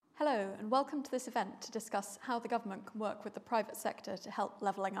Hello, and welcome to this event to discuss how the government can work with the private sector to help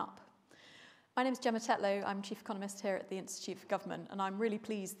levelling up. My name is Gemma Tetlow. I'm Chief Economist here at the Institute for Government, and I'm really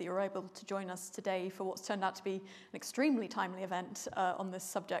pleased that you're able to join us today for what's turned out to be an extremely timely event on this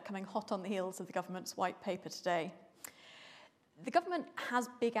subject, coming hot on the heels of the government's white paper today. The government has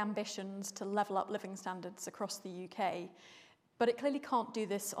big ambitions to level up living standards across the UK, but it clearly can't do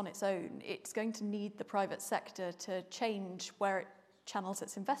this on its own. It's going to need the private sector to change where it channels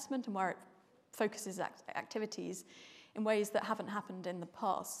its investment and where it focuses activities in ways that haven't happened in the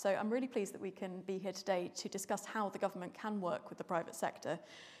past. So I'm really pleased that we can be here today to discuss how the government can work with the private sector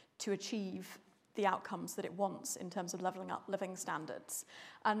to achieve the outcomes that it wants in terms of levelling up living standards.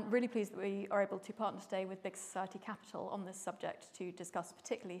 And really pleased that we are able to partner today with Big Society Capital on this subject to discuss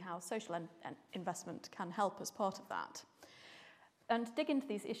particularly how social investment can help as part of that. And to dig into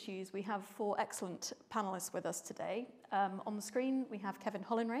these issues, we have four excellent panellists with us today. On the screen, we have Kevin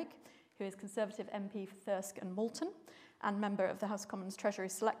Hollinrake, who is Conservative MP for Thirsk and Malton, and member of the House of Commons Treasury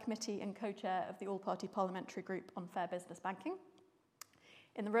Select Committee and co-chair of the All-Party Parliamentary Group on Fair Business Banking.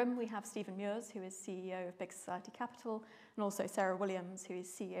 In the room, we have Stephen Muirs, who is CEO of Big Society Capital, and also Sarah Williams, who is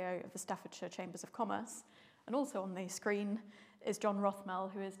CEO of the Staffordshire Chambers of Commerce. And also on the screen is John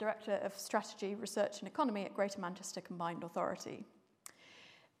Rothmell, who is Director of Strategy, Research and Economy at Greater Manchester Combined Authority.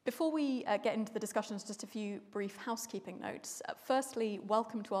 Before we get into the discussions, just a few brief housekeeping notes. Firstly,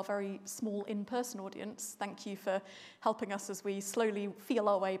 welcome to our very small in-person audience. Thank you for helping us as we slowly feel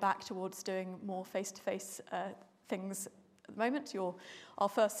our way back towards doing more face-to-face things at the moment. You're our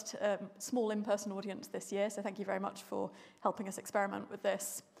first small in-person audience this year, so thank you very much for helping us experiment with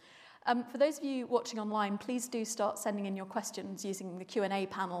this. For those of you watching online, please do start sending in your questions using the Q&A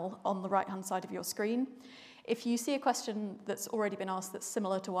panel on the right-hand side of your screen. If you see a question that's already been asked that's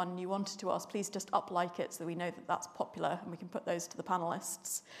similar to one you wanted to ask, please just up-like it so that we know that that's popular and we can put those to the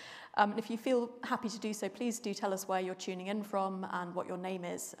panellists. If you feel happy to do so, please do tell us where you're tuning in from and what your name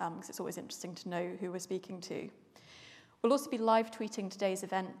is, because it's always interesting to know who we're speaking to. We'll also be live tweeting today's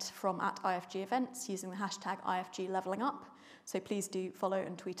event from @IFG Events using the hashtag IFG Levelling Up, so please do follow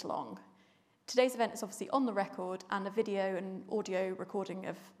and tweet along. Today's event is obviously on the record, and a video and audio recording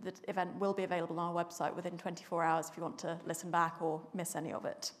of the event will be available on our website within 24 hours if you want to listen back or miss any of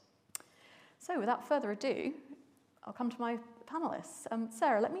it. So without further ado, I'll come to my panellists.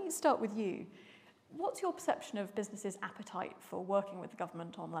 Sarah, let me start with you. What's your perception of businesses' appetite for working with the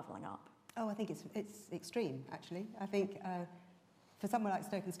government on levelling up? Oh, I think it's extreme, actually. I think for somewhere like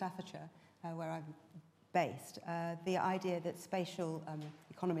Stoke and Staffordshire, where I'm based, the idea that spatial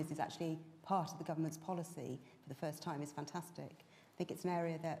economies is actually part of the government's policy for the first time is fantastic. I think it's an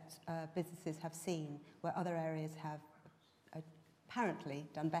area that businesses have seen where other areas have apparently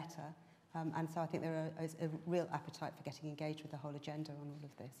done better, and so I think there is a real appetite for getting engaged with the whole agenda on all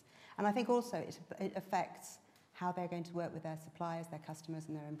of this. And I think also it affects how they're going to work with their suppliers, their customers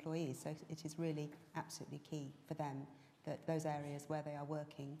and their employees, so it is really absolutely key for them that those areas where they are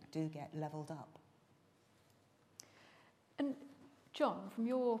working do get levelled up. And John, from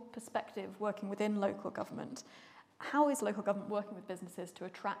your perspective working within local government, how is local government working with businesses to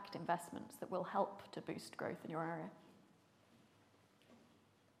attract investments that will help to boost growth in your area?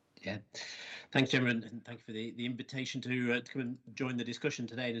 Yeah, thanks, Gemma, and thank you for the invitation to come and join the discussion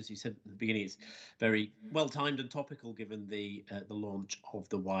today. And as you said at the beginning, it's very well timed and topical given the launch of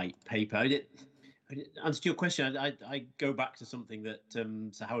the white paper. Answer to your question, I go back to something that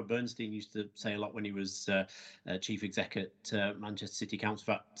Sir Howard Bernstein used to say a lot when he was chief exec at Manchester City Council.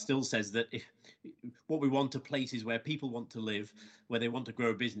 In fact, still says that what we want are places where people want to live, where they want to grow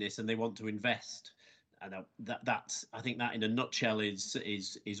a business and they want to invest. And I think that in a nutshell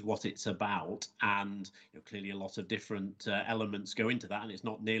is what it's about, and clearly a lot of different elements go into that, and it's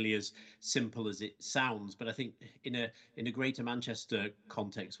not nearly as simple as it sounds. But I think in a Greater Manchester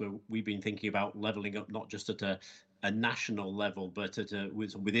context, where we've been thinking about levelling up not just at a national level, but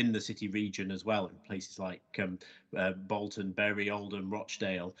within the city region as well, in places like Bolton, Bury, Oldham,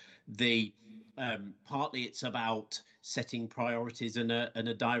 Rochdale, partly it's about setting priorities and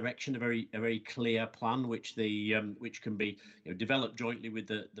a direction, a very clear plan, which can be developed jointly with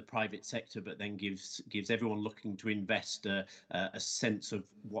the private sector, but then gives everyone looking to invest a sense of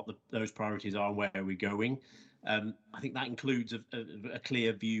what those priorities are and where we're going. I think that includes a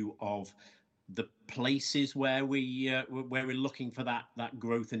clear view of the places where we're looking for that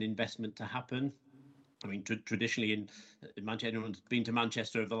growth and investment to happen. I mean, traditionally in Manchester, anyone who's been to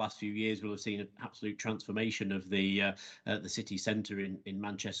Manchester over the last few years will have seen an absolute transformation of the city centre in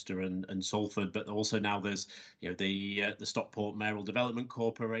Manchester and Salford. But also now there's the Stockport Mayoral Development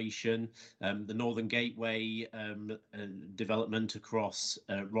Corporation, the Northern Gateway development across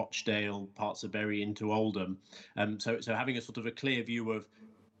Rochdale, parts of Bury into Oldham. So having a sort of a clear view of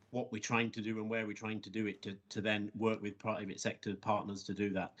what we're trying to do and where we're trying to do it to then work with private sector partners to do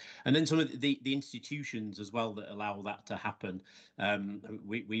that. And then some of the institutions as well that allow that to happen.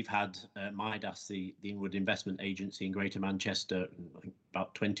 We've had MIDAS, the Inward Investment Agency in Greater Manchester, I think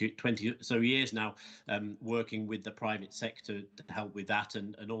about 20 or so years now, working with the private sector to help with that,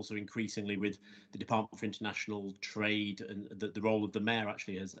 and also increasingly with the Department for International Trade, and the role of the Mayor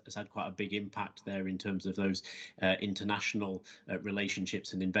actually has had quite a big impact there in terms of those international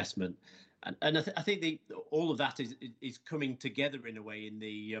relationships and investment. And I think all of that is coming together in a way in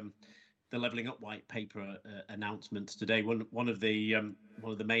the Levelling Up white paper announcements today. One of the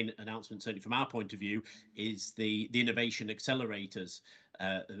main announcements, certainly from our point of view, is the innovation accelerators.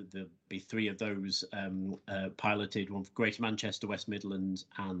 There'll be 3 of those piloted: one for Greater Manchester, West Midlands,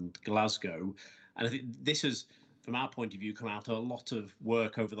 and Glasgow. And I think this has, from our point of view, come out a lot of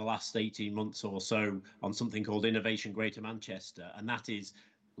work over the last 18 months or so on something called Innovation Greater Manchester, and that is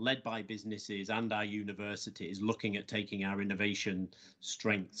led by businesses and our universities, looking at taking our innovation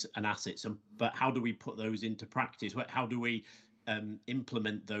strengths and assets, but how do we put those into practice? How do we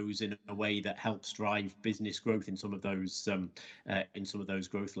implement those in a way that helps drive business growth in some of those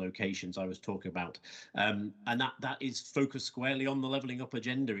growth locations I was talking about, and that is focused squarely on the Levelling Up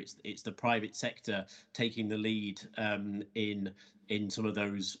agenda. It's the private sector taking the lead in some of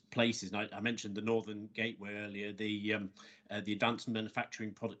those places. And I mentioned the Northern Gateway earlier. The Advanced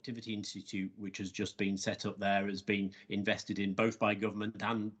Manufacturing Productivity Institute, which has just been set up there, has been invested in both by government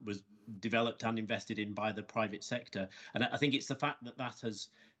and was developed and invested in by the private sector. And I think it's the fact that has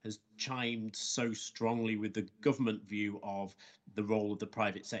chimed so strongly with the government view of the role of the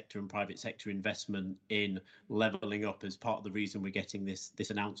private sector and private sector investment in levelling up as part of the reason we're getting this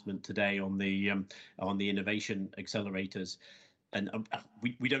announcement today on the innovation accelerators. And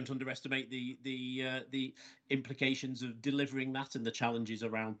we don't underestimate the implications of delivering that and the challenges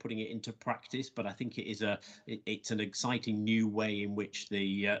around putting it into practice. But I think it's an exciting new way in which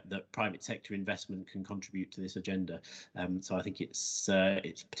the private sector investment can contribute to this agenda. So I think it's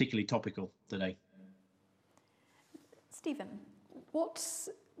particularly topical today. Stephen, what's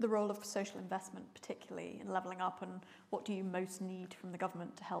the role of social investment, particularly in levelling up, and what do you most need from the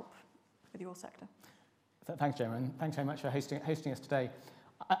government to help with your sector? Thanks, Gemma, and thanks very much for hosting us today.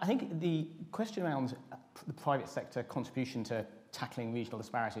 I think the question around the private sector contribution to tackling regional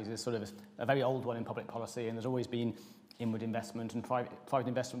disparities is sort of a very old one in public policy, and there's always been inward investment and private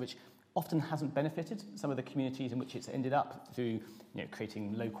investment, which often hasn't benefited some of the communities in which it's ended up through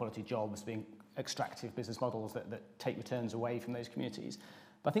creating low-quality jobs, being extractive business models that take returns away from those communities.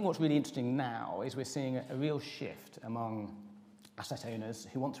 But I think what's really interesting now is we're seeing a real shift among asset owners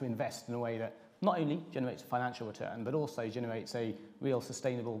who want to invest in a way that not only generates a financial return, but also generates a real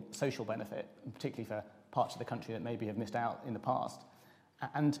sustainable social benefit, particularly for parts of the country that maybe have missed out in the past.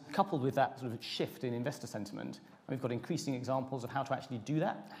 And coupled with that sort of shift in investor sentiment, we've got increasing examples of how to actually do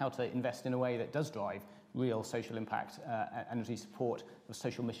that, how to invest in a way that does drive real social impact and really support the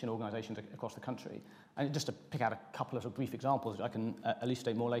social mission organisations across the country. And just to pick out a couple of brief examples, which I can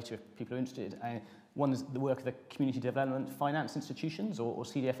elucidate more later if people are interested. One is the work of the Community Development Finance Institutions, or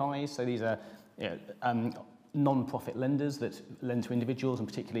CDFIs. So these are non-profit lenders that lend to individuals, and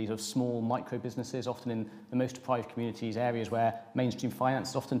particularly sort of small micro businesses, often in the most deprived communities, areas where mainstream finance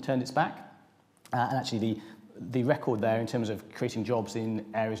has often turned its back. And actually the record there in terms of creating jobs in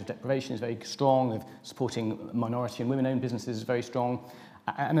areas of deprivation is very strong, of supporting minority and women-owned businesses is very strong.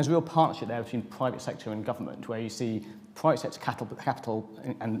 And there's a real partnership there between private sector and government, where you see private sector capital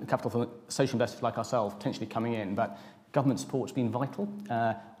and capital for social investors like ourselves potentially coming in, but government support's been vital,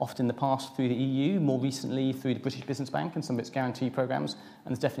 often in the past through the EU, more recently through the British Business Bank and some of its guarantee programmes,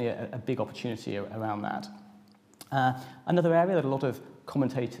 and there's definitely a big opportunity around that. Another area that a lot of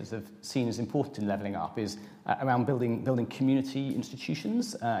commentators have seen as important in levelling up is around building community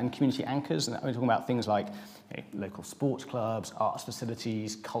institutions and community anchors, and we're talking about things like local sports clubs, arts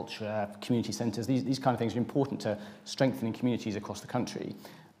facilities, culture, community centres. These kind of things are important to strengthening communities across the country.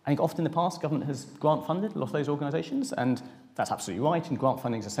 I think often in the past, government has grant-funded a lot of those organisations, and that's absolutely right, and grant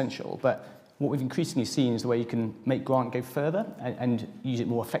funding is essential. But what we've increasingly seen is the way you can make grant go further and use it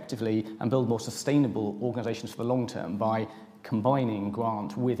more effectively and build more sustainable organisations for the long term by combining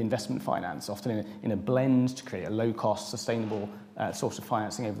grant with investment finance, often in a blend to create a low-cost, sustainable source of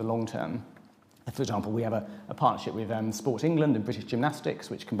financing over the long term. For example, we have a partnership with Sports England and British Gymnastics,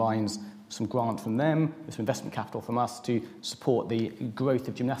 which combines some grant from them with some investment capital from us to support the growth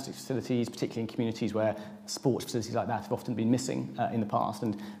of gymnastics facilities, particularly in communities where sports facilities like that have often been missing in the past,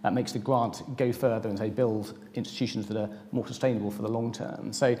 and that makes the grant go further and, say, build institutions that are more sustainable for the long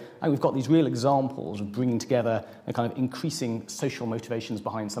term. So I think we've got these real examples of bringing together a kind of increasing social motivations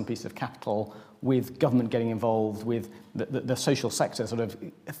behind some piece of capital, with government getting involved, with the social sector sort of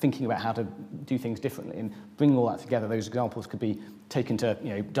thinking about how to do things differently, and bringing all that together. Those examples could be taken to, you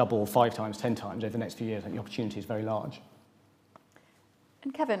know, double, 5 times, 10 times over the next few years. I think the opportunity is very large.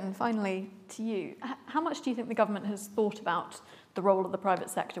 And Kevin, finally to you, how much do you think the government has thought about the role of the private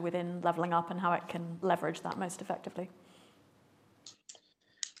sector within levelling up and how it can leverage that most effectively?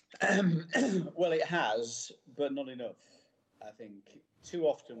 Well, it has, but not enough. I think too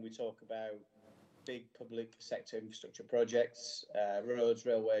often we talk about big public sector infrastructure projects, roads,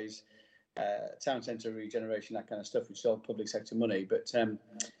 railways, town centre regeneration, that kind of stuff, which is all public sector money. But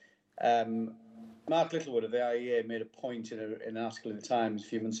Mark Littlewood of the IEA made a point in an article in the Times a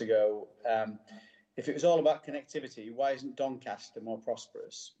few months ago. If it was all about connectivity, why isn't Doncaster more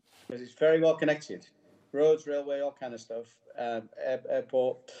prosperous? Because it's very well connected. Roads, railway, all kind of stuff,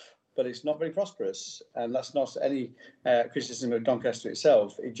 airport, but it's not very prosperous. And that's not any criticism of Doncaster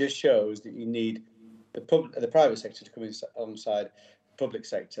itself. It just shows that you need the private sector to come in alongside the public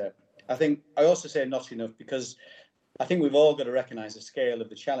sector. I also say not enough, because I think we've all got to recognise the scale of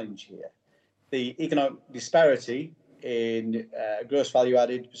the challenge here. The economic disparity in gross value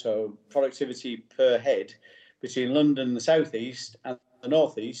added, so productivity per head, between London and the southeast and the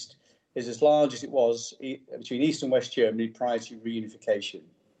northeast is as large as it was between East and West Germany prior to reunification.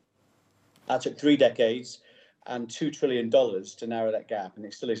 That took 3 decades and $2 trillion to narrow that gap, and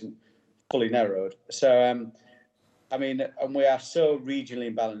it still isn't fully narrowed. So, I mean, and we are so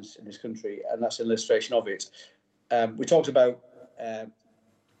regionally imbalanced in this country, and that's an illustration of it. We talked about,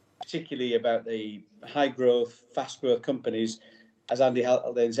 particularly about the high growth, fast growth companies. As Andy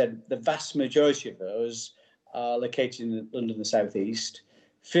Haldane said, the vast majority of those are located in London and the southeast.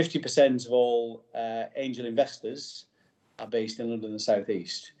 50% of all angel investors are based in London and the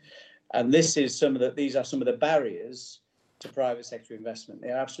southeast. And these are some of the barriers to private sector investment. They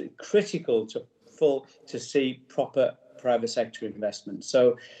are absolutely critical to see proper private sector investment.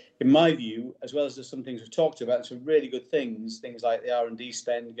 So, in my view, as well as there's some things we've talked about, some really good things like the R&D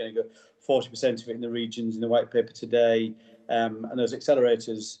spend, going to go 40% of it in the regions in the white paper today, and those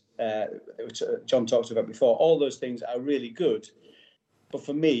accelerators which John talked about before. All those things are really good. But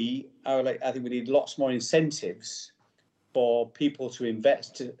for me, I think we need lots more incentives for people to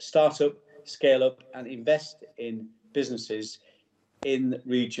invest, to start up, scale up, and invest in businesses in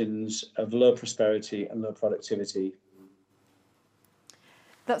regions of low prosperity and low productivity.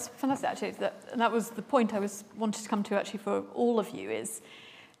 That's fantastic, actually. That was the point I wanted to come to, actually, for all of you, is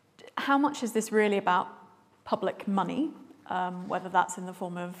how much is this really about public money, whether that's in the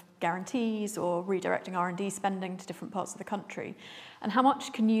form of guarantees or redirecting R&D spending to different parts of the country? And how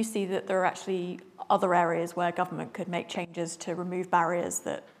much can you see that there are actually other areas where government could make changes to remove barriers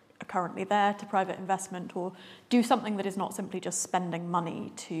that are currently there to private investment, or do something that is not simply just spending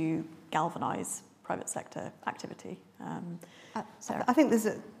money to galvanise private sector activity? I think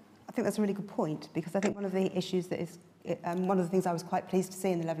that's a really good point, because I think one of the issues that is, one of the things I was quite pleased to see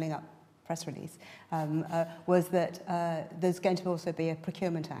in the Levelling Up press release was that there's going to also be a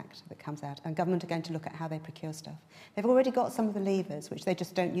procurement act that comes out, and government are going to look at how they procure stuff. They've already got some of the levers which they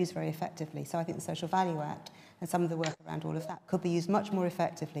just don't use very effectively. So I think the Social Value Act and some of the work around all of that could be used much more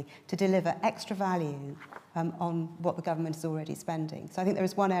effectively to deliver extra value on what the government is already spending. So I think there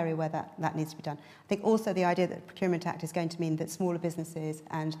is one area where that needs to be done. I think also the idea that the Procurement Act is going to mean that smaller businesses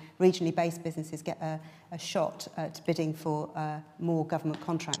and regionally based businesses get a shot at bidding for more government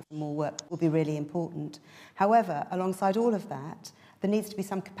contracts and more work will be really important. However, alongside all of that, there needs to be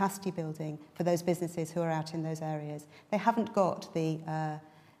some capacity building for those businesses who are out in those areas. They haven't got the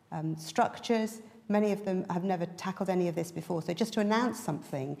structures. Many of them have never tackled any of this before. So just to announce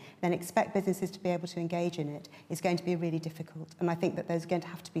something, then expect businesses to be able to engage in it is going to be really difficult. And I think that there's going to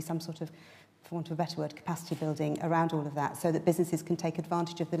have to be some sort of, for want of a better word, capacity building around all of that, so that businesses can take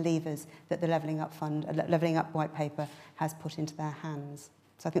advantage of the levers that the Levelling Up Fund, Levelling Up White Paper has put into their hands.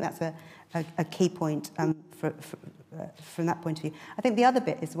 So I think that's a key point from that point of view. I think the other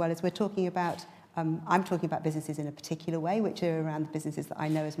bit as well is we're talking about, I'm talking about businesses in a particular way, which are around the businesses that I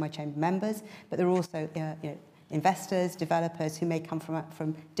know as my chamber members, but there are also investors, developers who may come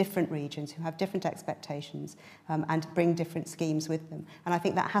from different regions, who have different expectations and bring different schemes with them. And I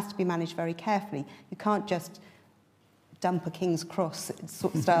think that has to be managed very carefully. You can't just dump a King's Cross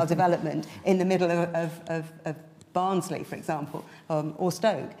style development in the middle of Barnsley, for example, or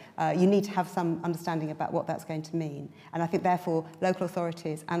Stoke. You need to have some understanding about what that's going to mean. And I think, therefore, local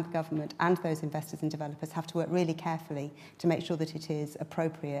authorities and the government and those investors and developers have to work really carefully to make sure that it is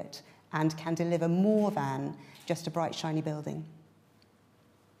appropriate and can deliver more than just a bright, shiny building.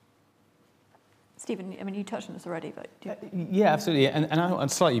 Stephen, I mean, you touched on this already, but... Yeah, absolutely. And I'd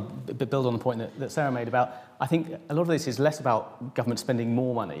slightly build on the point that Sarah made about, I think a lot of this is less about government spending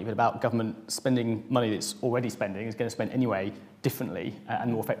more money, but about government spending money that's already spending, is going to spend anyway differently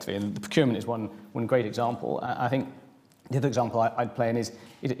and more effectively. And the procurement is one great example. I think the other example I'd play in is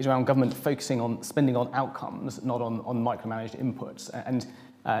around government focusing on spending on outcomes, not on micromanaged inputs. And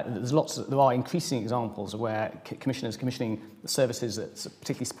there are increasing examples of where commissioners commissioning services that's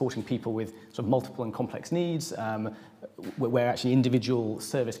particularly supporting people with sort of multiple and complex needs, where actually individual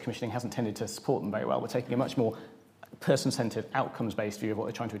service commissioning hasn't tended to support them very well. We're taking a much more person-centred, outcomes-based view of what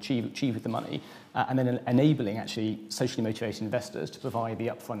they're trying to achieve with the money, and then enabling actually socially motivated investors to provide the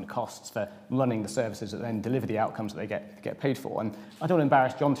upfront costs for running the services that then deliver the outcomes that they get paid for. And I don't want to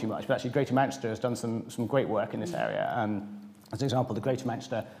embarrass John too much, but actually Greater Manchester has done some great work in this area. As an example, the Greater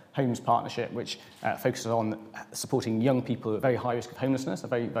Manchester Homes Partnership, which focuses on supporting young people at very high risk of homelessness,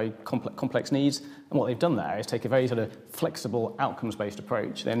 very, very complex needs. And what they've done there is take a very sort of flexible, outcomes-based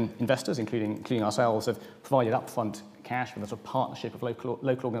approach. Then investors, including ourselves, have provided upfront cash with a sort of partnership of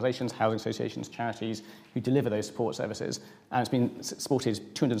local organisations, housing associations, charities, who deliver those support services. And it's been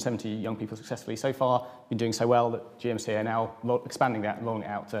supported 270 young people successfully so far, been doing so well that GMC are now expanding that and rolling it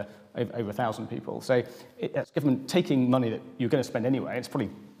out to over 1,000 people. So it's government taking money that you're going to spend anyway, it's probably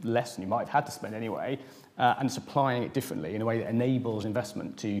less than you might have had to spend anyway, and supplying it differently in a way that enables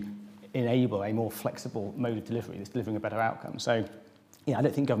investment to enable a more flexible mode of delivery that's delivering a better outcome. So yeah, I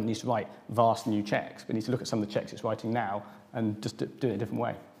don't think government needs to write vast new cheques, but needs to look at some of the cheques it's writing now and just do it a different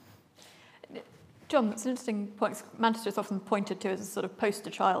way. John, it's an interesting point. Manchester is often pointed to as a sort of poster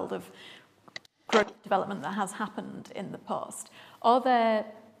child of growth development that has happened in the past. Are there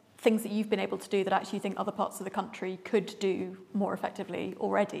things that you've been able to do that actually you think other parts of the country could do more effectively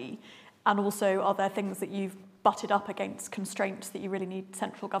already? And also, are there things that you've butted up against constraints that you really need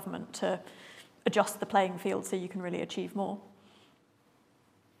central government to adjust the playing field so you can really achieve more?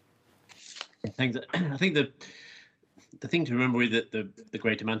 I think the thing to remember with the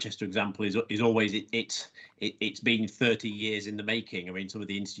Greater Manchester example is always it's been 30 years in the making. I mean, some of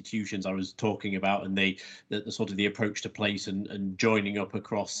the institutions I was talking about and the sort of the approach to place and joining up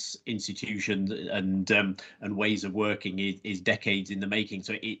across institutions and ways of working is decades in the making.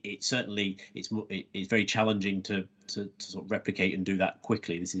 So it certainly it's very challenging to sort of replicate and do that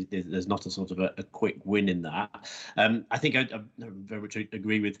quickly. There's not a sort of a quick win in that. I think I very much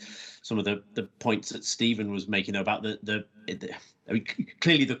agree with some of the points that Stephen was making about I mean,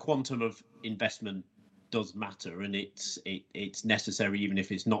 clearly the quantum of investment does matter, and it's necessary even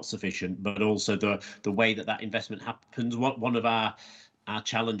if it's not sufficient. But also the way that investment happens. One of our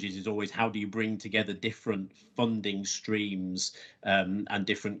challenges is always how do you bring together different funding streams and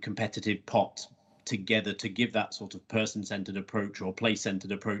different competitive pots together to give that sort of person-centred approach or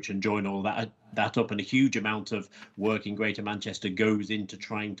place-centred approach and join all that up. And a huge amount of work in Greater Manchester goes into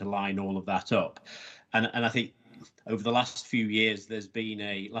trying to line all of that up. And I think over the last few years,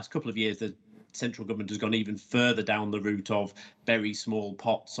 last couple of years, the central government has gone even further down the route of very small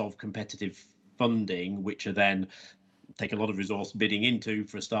pots of competitive funding, which are then take a lot of resource bidding into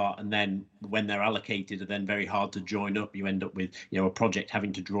for a start, and then when they're allocated are then very hard to join up. You end up with a project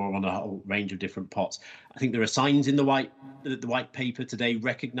having to draw on a whole range of different pots. I think there are signs in the white paper today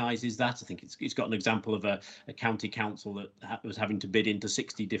recognises that. I think it's got an example of a county council that was having to bid into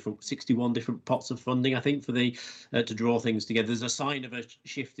 61 different pots of funding, I think, for to draw things together. There's a sign of a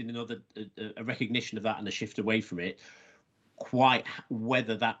shift in a recognition of that and a shift away from it. Quite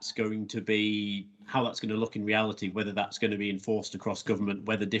whether that's going to be, how that's going to look in reality, whether that's going to be enforced across government,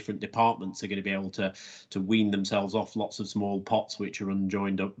 whether different departments are going to be able to wean themselves off lots of small pots which are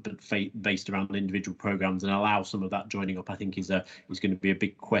unjoined up but based around individual programmes and allow some of that joining up, I think is going to be a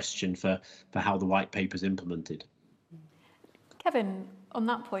big question for how the white paper's implemented. Kevin, on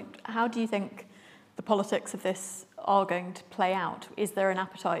that point, how do you think the politics of this are going to play out? Is there an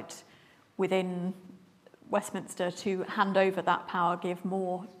appetite within Westminster to hand over that power, give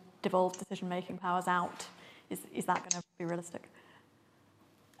more devolved decision-making powers out? Is that going to be realistic?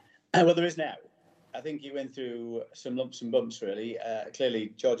 Well, there is now. I think you went through some lumps and bumps, really.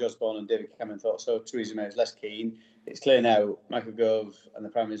 Clearly, George Osborne and David Cameron thought so. Theresa May is less keen. It's clear now Michael Gove and the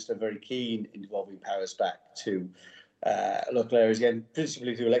Prime Minister are very keen in devolving powers back to local areas, again,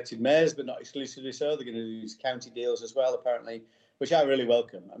 principally through elected mayors, but not exclusively so. They're going to use county deals as well, apparently, which I really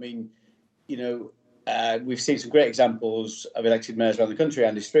welcome. I mean, we've seen some great examples of elected mayors around the country: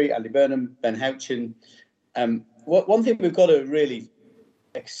 Andy Street, Andy Burnham, Ben Houchin. One thing we've got to really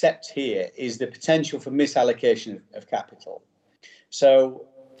accept here is the potential for misallocation of capital. So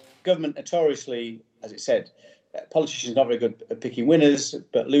government notoriously, as it said, politicians are not very good at picking winners,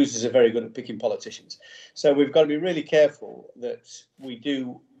 but losers are very good at picking politicians. So we've got to be really careful that we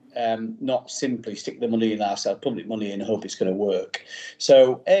do not simply stick the money in ourselves, public money, and hope it's going to work.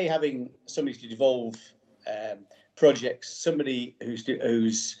 So having somebody to devolve projects, somebody who's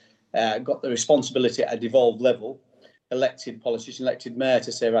got the responsibility at a devolved level, elected politician, elected mayor,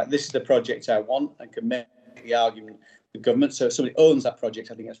 to say, right, this is the project I want, and can make the argument with government. So if somebody owns that project,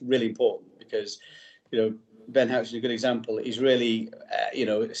 I think that's really important, because, Ben Houchin is a good example. He's really,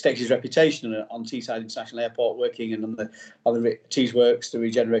 staked his reputation on Teesside International Airport working, and on the Tees Works, the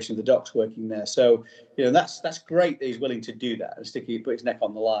regeneration of the docks, working there. So, that's great that he's willing to do that and put his neck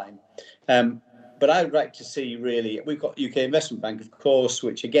on the line. But I'd like to see, really, we've got UK Investment Bank, of course,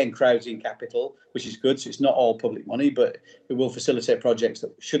 which again crowds in capital, which is good. So it's not all public money, but it will facilitate projects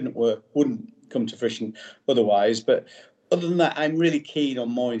that wouldn't come to fruition otherwise. But other than that, I'm really keen on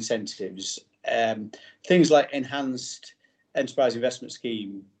more incentives. Things like enhanced enterprise investment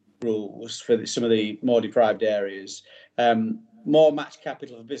scheme rules for some of the more deprived areas. More match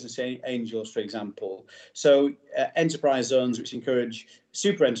capital for business angels, for example. So enterprise zones, which encourage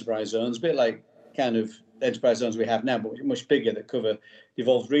super enterprise zones, a bit like kind of enterprise zones we have now, but much bigger, that cover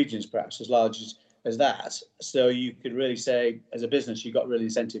devolved regions, perhaps as large as that. So you could really say, as a business, you've got really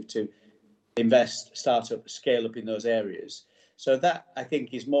incentive to invest, start up, scale up in those areas. So that, I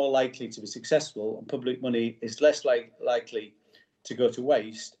think, is more likely to be successful, and public money is less likely to go to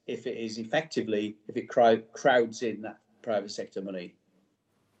waste if it crowds in that private sector money.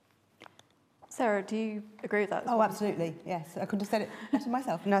 Sarah, do you agree with that? Oh, absolutely, yes. I couldn't have said it better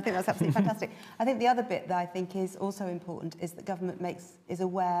myself. No, I think that's absolutely fantastic. I think the other bit that I think is also important is that government is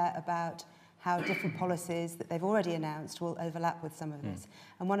aware about how different policies that they've already announced will overlap with some of this.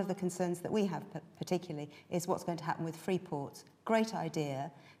 And one of the concerns that we have particularly is what's going to happen with free ports. Great idea,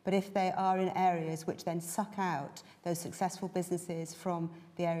 but if they are in areas which then suck out those successful businesses from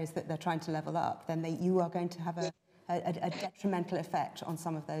the areas that they're trying to level up, then you are going to have a detrimental effect on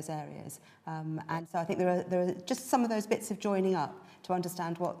some of those areas. And so I think there are just some of those bits of joining up to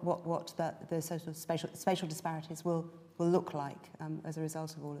understand what the social spatial disparities will look like as a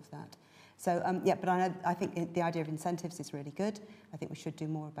result of all of that. So, but I think the idea of incentives is really good. I think we should do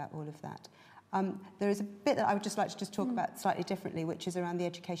more about all of that. There is a bit that I would just like to talk about slightly differently, which is around the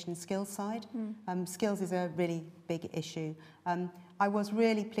education and skills side. Skills is a really big issue. I was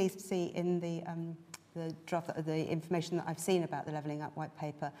really pleased to see in the draft, the information that I've seen about the Levelling Up white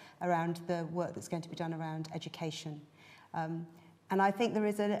paper around the work that's going to be done around education. And I think there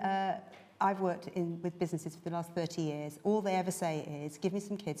is I've worked with businesses for the last 30 years. All they ever say is, give me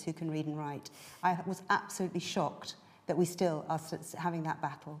some kids who can read and write. I was absolutely shocked that we still are having that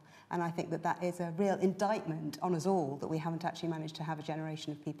battle. And I think that is a real indictment on us all that we haven't actually managed to have a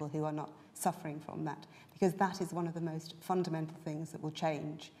generation of people who are not suffering from that. Because that is one of the most fundamental things that will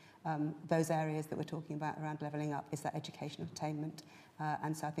change those areas that we're talking about around levelling up, is that educational attainment.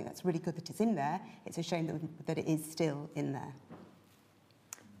 And so I think that's really good that it's in there. It's a shame that it is still in there.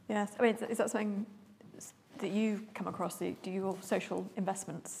 Yes, I mean, is that something that you come across? Do your social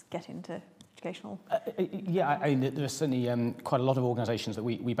investments get into educational? I mean, there are certainly quite a lot of organisations that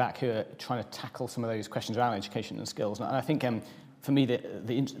we back who are trying to tackle some of those questions around education and skills. And I think for me,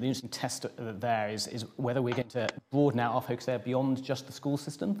 the interesting test there is whether we're going to broaden out our focus there beyond just the school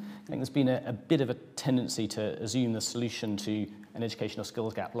system. I think there's been a bit of a tendency to assume the solution to an educational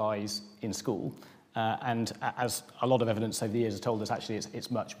skills gap lies in school. And as a lot of evidence over the years has told us, actually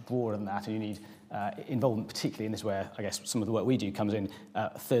it's much broader than that, and you need involvement, particularly in this, where I guess some of the work we do comes in,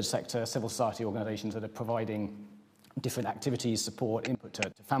 third sector, civil society organisations that are providing different activities, support, input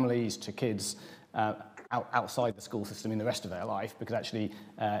to families, to kids, outside the school system in the rest of their life, because actually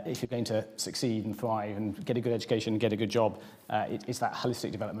if you're going to succeed and thrive and get a good education, get a good job, it's that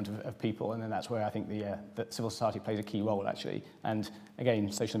holistic development of people, and then that's where I think the civil society plays a key role, actually. And again,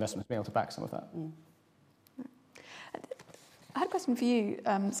 social investments being able to back some of that. I had a question for you,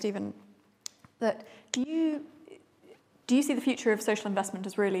 Stephen, that do you see the future of social investment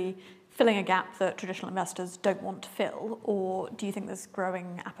as really filling a gap that traditional investors don't want to fill, or do you think there's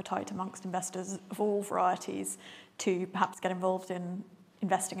growing appetite amongst investors of all varieties to perhaps get involved in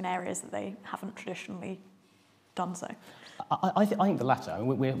investing in areas that they haven't traditionally done so? I think the latter.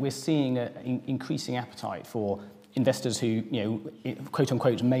 We're seeing an increasing appetite for investors who, quote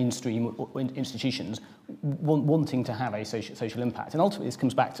unquote, mainstream institutions wanting to have a social impact. And ultimately, this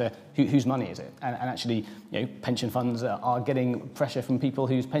comes back to whose money is it? And actually, pension funds are getting pressure from people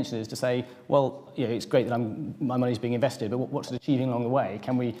whose pension is to say, well, it's great that my money's being invested, but what's it achieving along the way?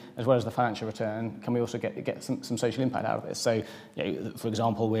 Can we, as well as the financial return, can we also get some social impact out of this? So, for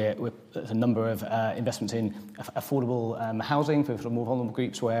example, there's a number of investments in affordable housing for more vulnerable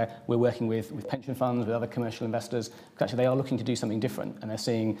groups where we're working with pension funds, with other commercial investors, because actually they are looking to do something different, and they're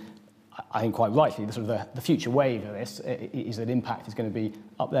seeing, I think quite rightly, the future wave of this is that impact is going to be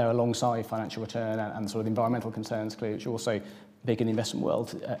up there alongside financial return and sort of environmental concerns, clearly, which are also big in the investment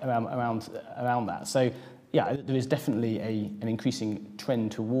world around that. So, yeah, there is definitely an increasing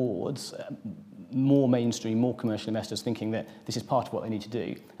trend towards more mainstream, more commercial investors thinking that this is part of what they need to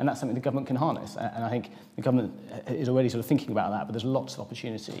do. And that's something the government can harness. And I think the government is already sort of thinking about that, but there's lots of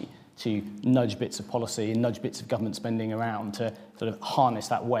opportunity to nudge bits of policy and nudge bits of government spending around to sort of harness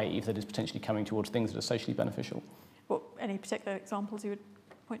that wave that is potentially coming towards things that are socially beneficial. Well, any particular examples you would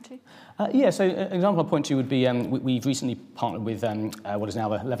point to? So an example I'll point to would be we've recently partnered with what is now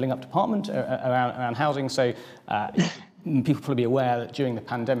the Levelling Up Department around housing. So people probably be aware that during the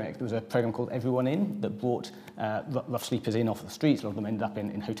pandemic there was a programme called Everyone In that brought rough sleepers in off the streets. A lot of them ended up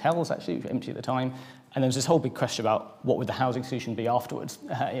in hotels, actually, which were empty at the time. And there was this whole big question about what would the housing solution be afterwards.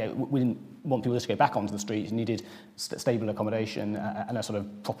 We didn't want people just to go back onto the street. You needed stable accommodation and a sort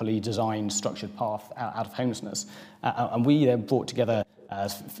of properly designed, structured path out of homelessness. And we then brought together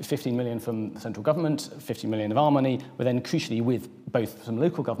 15 million from the central government, 50 million of our money, but then crucially with both some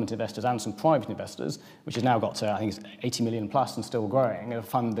local government investors and some private investors, which has now got to, I think it's 80 million plus and still growing, a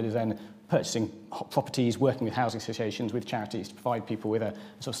fund that is then purchasing properties, working with housing associations, with charities to provide people with a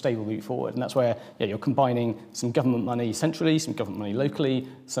sort of stable route forward. And that's where you're combining some government money centrally, some government money locally,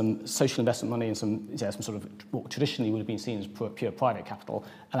 some social investment money and some sort of what traditionally would have been seen as pure private capital,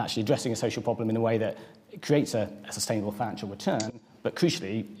 and actually addressing a social problem in a way that creates a sustainable financial return, but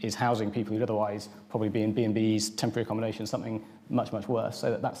crucially is housing people who'd otherwise probably be in B&Bs, temporary accommodation, something much, much worse.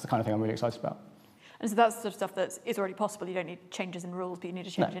 So that's the kind of thing I'm really excited about. And so that's the sort of stuff that is already possible. You don't need changes in rules, but you need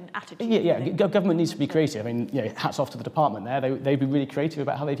a change in attitude. Yeah, government needs to be creative. I mean, hats off to the department there. They've been really creative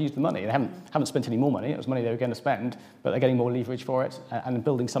about how they've used the money. They haven't spent any more money. It was money they were going to spend, but they're getting more leverage for it and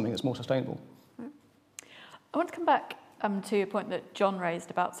building something that's more sustainable. I want to come back to a point that John raised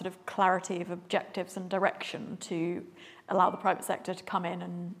about sort of clarity of objectives and direction to allow the private sector to come in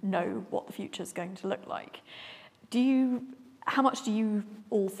and know what the future is going to look like. How much do you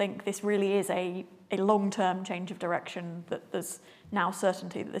all think this really is a long-term change of direction, that there's now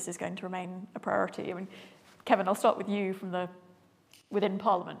certainty that this is going to remain a priority? I mean, Kevin, I'll start with you within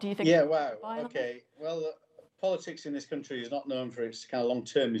Parliament. Do you think? Yeah, wow. Okay. Well, politics in this country is not known for its kind of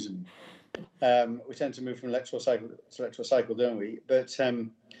long-termism. We tend to move from electoral cycle to electoral cycle, don't we? But I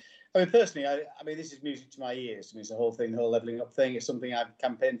mean, personally, I mean, this is music to my ears. I mean, it's the whole levelling up thing. It's something I've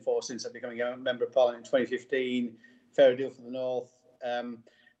campaigned for since I've become a member of Parliament in 2015. Fair deal for the North.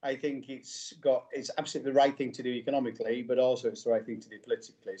 I think it's absolutely the right thing to do economically, but also it's the right thing to do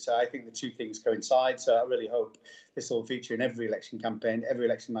politically. So I think the two things coincide. So I really hope this will feature in every election campaign, every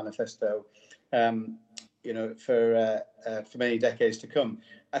election manifesto, for many decades to come.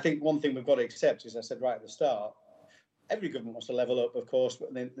 I think one thing we've got to accept, as I said right at the start, every government wants to level up, of course,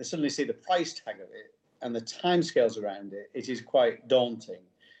 but then they suddenly see the price tag of it and the timescales around it. It is quite daunting.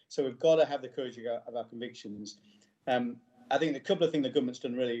 So we've got to have the courage of our convictions. I think the couple of things the government's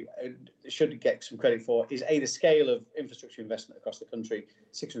done really should get some credit for is the scale of infrastructure investment across the country,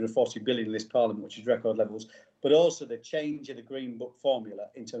 640 billion in this Parliament, which is record levels, but also the change of the Green Book formula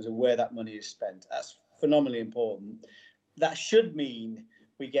in terms of where that money is spent. That's phenomenally important. That should mean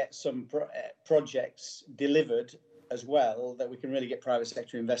we get some projects delivered as well that we can really get private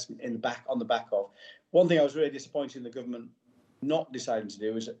sector investment on the back of. One thing I was really disappointed in the government not deciding to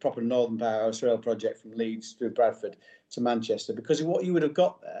do is a proper Northern Powerhouse rail project from Leeds through Bradford to Manchester, because what you would have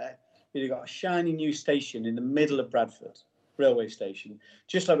got there, you'd have got a shiny new station in the middle of Bradford, railway station,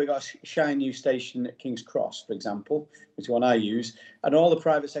 just like we got a shiny new station at King's Cross, for example, which is one I use, and all the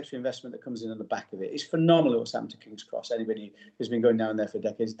private sector investment that comes in on the back of it. It's phenomenal what's happened to King's Cross. Anybody who's been going down there for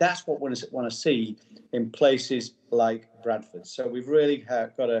decades, that's what we want to see in places like Bradford. So we've really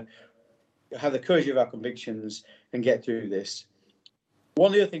got to have the courage of our convictions and get through this. One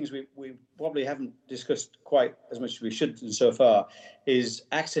of the other things we probably haven't discussed quite as much as we should so far is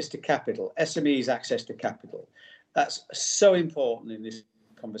access to capital, SMEs' access to capital. That's so important in this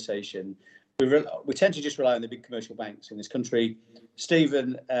conversation. We tend to just rely on the big commercial banks in this country.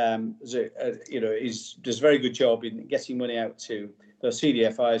 Stephen, does a very good job in getting money out to those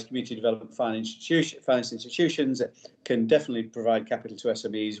CDFIs, community development finance institutions, can definitely provide capital to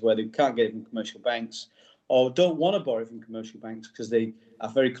SMEs where they can't get it from commercial banks or don't want to borrow from commercial banks because they are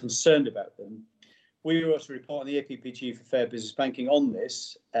very concerned about them. We wrote a report on the APPG for Fair Business Banking on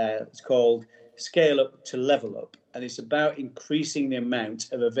this. It's called Scale Up to Level Up, and it's about increasing the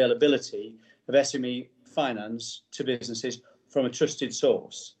amount of availability of SME finance to businesses from a trusted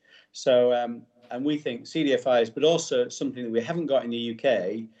source. So, and we think CDFIs, but also something that we haven't got in the UK,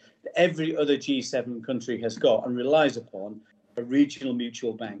 that every other G7 country has got and relies upon, are regional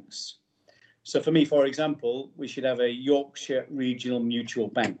mutual banks. So for me, for example, we should have a Yorkshire Regional Mutual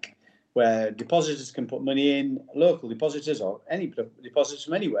Bank where depositors can put money in, local depositors or any depositors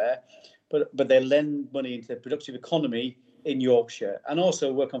from anywhere, but they lend money into the productive economy in Yorkshire, and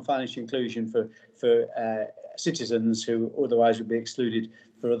also work on financial inclusion for citizens who otherwise would be excluded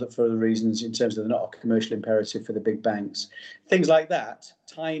for other reasons in terms of not a commercial imperative for the big banks. Things like that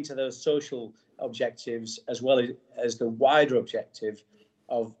tie into those social objectives as well as the wider objective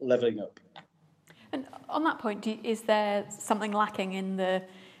of levelling up. And on that point, is there something lacking in the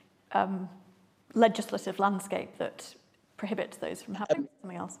legislative landscape that prohibits those from happening?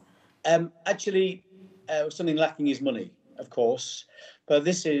 Something else? Actually, something lacking is money, of course. But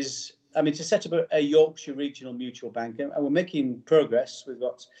this is, I mean, to set up a Yorkshire Regional Mutual Bank, and we're making progress. We've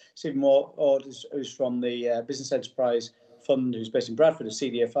got Stephen Moore, who's from the Business Enterprise Fund, who's based in Bradford, a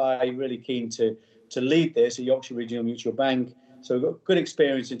CDFI, really keen to lead this, a Yorkshire Regional Mutual Bank. So we've got good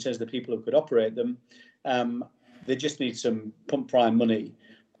experience in terms of the people who could operate them. They just need some pump prime money,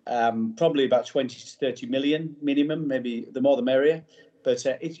 probably about 20 to 30 million minimum, maybe the more the merrier. But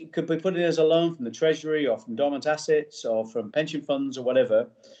it could be put in as a loan from the Treasury or from dormant assets or from pension funds or whatever.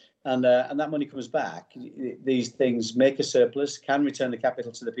 And that money comes back. These things make a surplus, can return the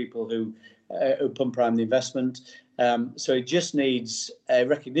capital to the people who pump prime the investment. So it just needs a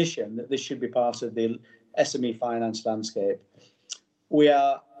recognition that this should be part of the SME finance landscape. We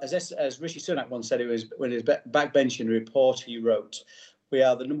are, as Rishi Sunak once said, it was when his backbenching report he wrote, we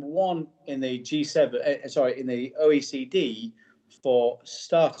are the number one in the in the OECD for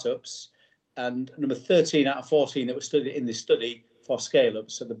startups, and number 13 out of 14 that were studied in this study for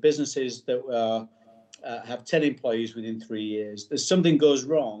scale-ups. So the businesses that have 10 employees within 3 years. There's something goes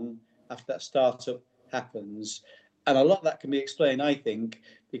wrong after that startup happens. And a lot of that can be explained, I think,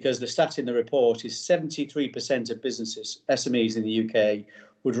 because the stat in the report is 73% of businesses, SMEs in the UK,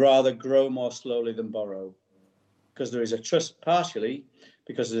 would rather grow more slowly than borrow. Because there is a trust, partially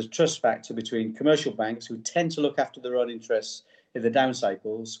because there's a trust factor between commercial banks who tend to look after their own interests in the down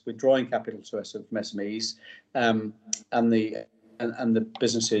cycles, withdrawing capital to us from SMEs, and the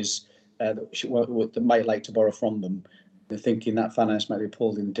businesses that might like to borrow from them. They're thinking that finance might be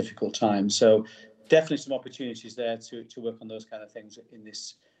pulled in difficult times. So definitely some opportunities there to work on those kind of things in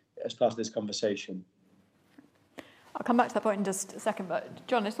this as part of this conversation. I'll come back to that point in just a second, but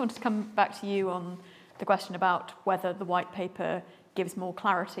John, I just wanted to come back to you on the question about whether the white paper gives more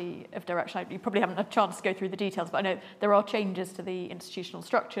clarity of direction. You probably haven't had a chance to go through the details, but I know there are changes to the institutional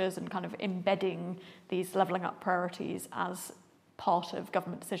structures and kind of embedding these levelling up priorities as part of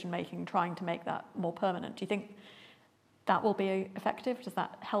government decision-making, trying to make that more permanent. Do you think that will be effective? Does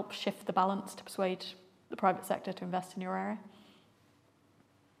that help shift the balance to persuade the private sector to invest in your area?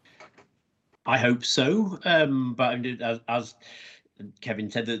 I hope so, but as Kevin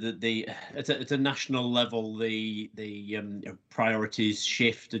said, at a national level, the priorities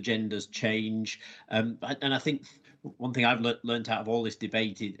shift, agendas change, and I think one thing I've learned out of all this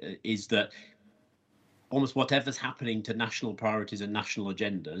debate is that almost whatever's happening to national priorities and national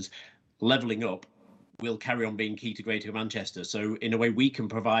agendas, levelling up will carry on being key to Greater Manchester. So in a way, we can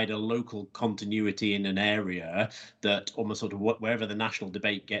provide a local continuity in an area that almost sort of wherever the national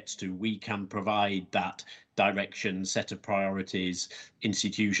debate gets to, we can provide that direction, set of priorities,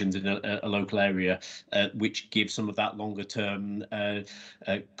 institutions in a local area, which gives some of that longer term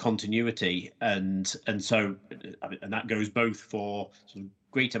continuity. And that goes both for sort of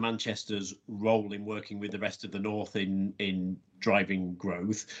Greater Manchester's role in working with the rest of the north in driving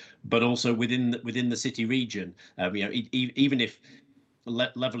growth, but also within the city region. Even if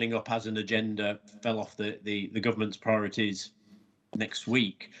levelling up as an agenda fell off the government's priorities next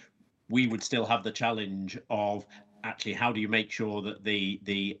week, we would still have the challenge of actually how do you make sure that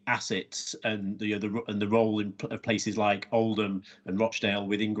the assets and the role of places like Oldham and Rochdale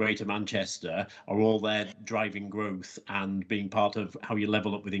within Greater Manchester are all there driving growth and being part of how you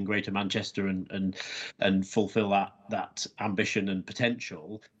level up within Greater Manchester and fulfil that ambition and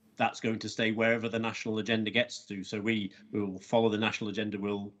potential. that's going to stay wherever the national agenda gets to. So we will follow the national agenda.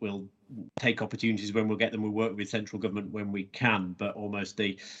 We'll take opportunities when we'll get them. We'll work with central government when we can. But almost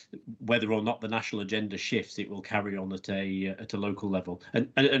whether or not the national agenda shifts, it will carry on at a local level. And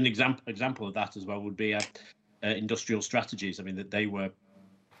an example of that as well would be industrial strategies. I mean, that they were,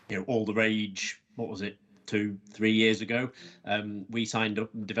 all the rage. What was it? 2-3 years ago, we signed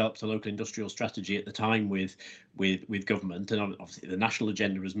up and developed a local industrial strategy at the time with government, and obviously the national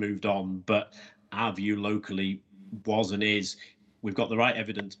agenda has moved on, but our view locally was and is we've got the right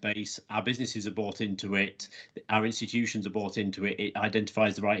evidence base, our businesses are bought into it, our institutions are bought into it, it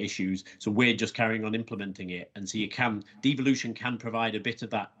identifies the right issues, so we're just carrying on implementing it. And so devolution can provide a bit of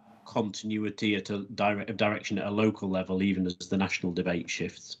that continuity at a direction at a local level, even as the national debate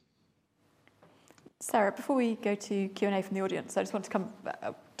shifts. Sarah, before we go to Q&A from the audience, I just want to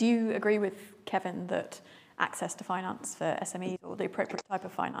do you agree with Kevin that access to finance for SMEs, or the appropriate type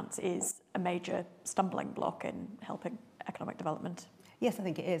of finance, is a major stumbling block in helping economic development? Yes, I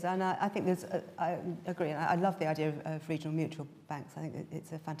think it is, and I think I agree. I love the idea of regional mutual banks. I think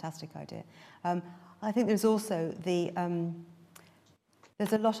it's a fantastic idea. I think there's also there's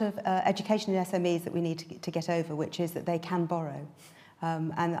a lot of education in SMEs that we need to get over, which is that they can borrow,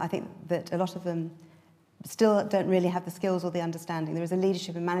 and I think that a lot of them still don't really have the skills or the understanding. There is a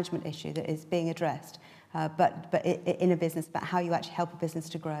leadership and management issue that is being addressed, but in a business, about how you actually help a business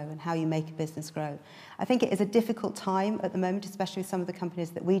to grow and how you make a business grow. I think it is a difficult time at the moment, especially with some of the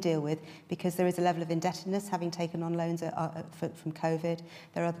companies that we deal with, because there is a level of indebtedness, having taken on loans from COVID.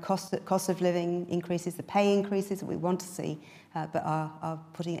 There are the cost of living increases, the pay increases that we want to see, but are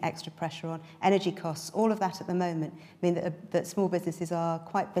putting extra pressure on. Energy costs, all of that at the moment mean that small businesses are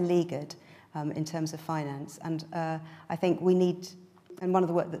quite beleaguered in terms of finance, and I think we need, and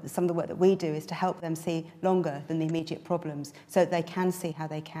some of the work that we do is to help them see longer than the immediate problems, so that they can see how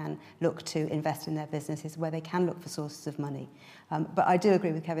they can look to invest in their businesses, where they can look for sources of money. But I do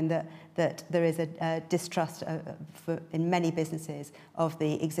agree with Kevin that there is a distrust in many businesses of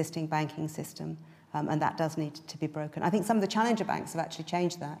the existing banking system, and that does need to be broken. I think some of the challenger banks have actually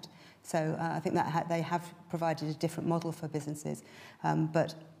changed that, so I think that they have provided a different model for businesses,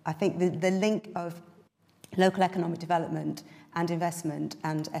 but I think the link of local economic development and investment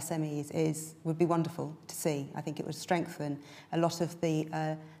and SMEs would be wonderful to see. I think it would strengthen a lot of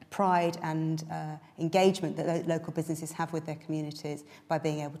the pride and engagement that local businesses have with their communities by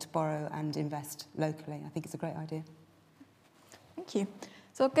being able to borrow and invest locally. I think it's a great idea. Thank you.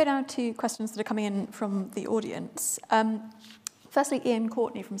 So I'll go down to questions that are coming in from the audience. Firstly, Ian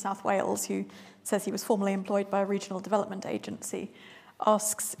Courtney from South Wales, who says he was formerly employed by a regional development agency,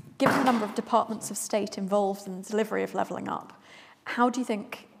 asks, given the number of departments of state involved in the delivery of levelling up, how do you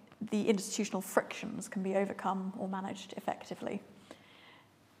think the institutional frictions can be overcome or managed effectively?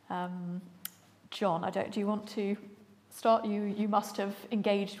 John, do you want to start? You must have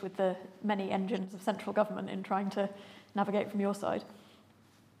engaged with the many engines of central government in trying to navigate from your side.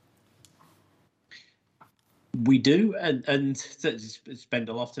 We do, and spend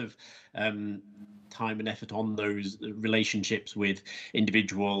a lot of time and effort on those relationships with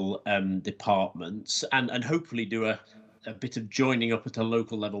individual departments, and hopefully do a bit of joining up at a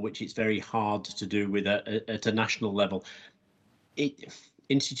local level, which it's very hard to do with at a national level.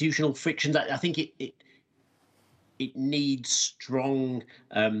 Institutional frictions, I think it needs strong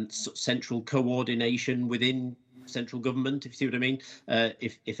central coordination within central government, if you see what I mean,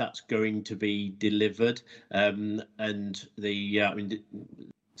 if that's going to be delivered, and the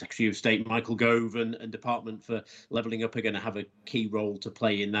Secretary of State Michael Gove and Department for Levelling Up are going to have a key role to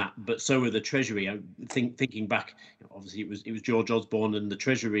play in that, but so are the Treasury. Thinking back, obviously it was George Osborne and the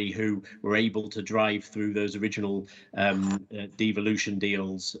Treasury who were able to drive through those original devolution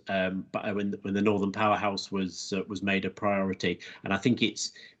deals, but when the Northern Powerhouse was made a priority. And I think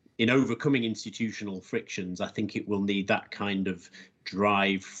it's in overcoming institutional frictions, I think it will need that kind of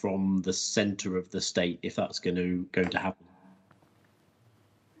drive from the centre of the state if that's going to happen.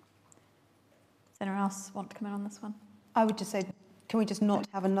 Does anyone else want to come in on this one? I would just say, can we just not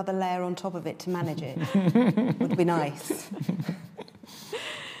have another layer on top of it to manage it? Would be nice.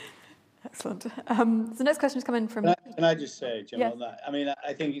 Excellent. So the next question is coming from... Can I just say, Jim, on that? I mean,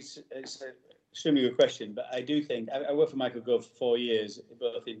 I think it's an extremely good question, but I do think, I worked for Michael Gove for 4 years,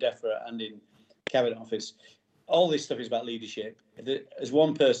 both in DEFRA and in Cabinet Office. All this stuff is about leadership. As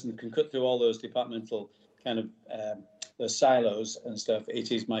one person can cut through all those departmental kind of those silos and stuff,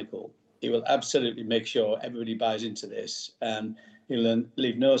 it is Michael. He will absolutely make sure everybody buys into this, and he'll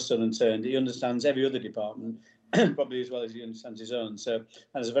leave no stone unturned. He understands every other department, probably as well as he understands his own. So, and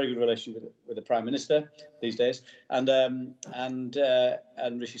there's a very good relationship with the Prime Minister these days, and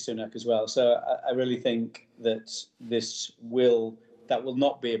Rishi Sunak as well. So, I really think that that will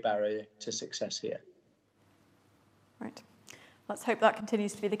not be a barrier to success here. Right. Let's hope that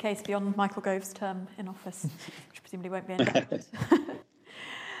continues to be the case beyond Michael Gove's term in office, which presumably won't be indefinite.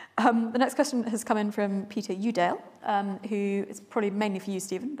 The next question has come in from Peter Udale, who is probably mainly for you,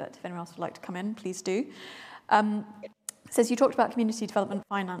 Stephen, but if anyone else would like to come in, please do. Says you talked about community development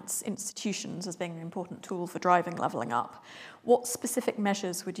finance institutions as being an important tool for driving levelling up. What specific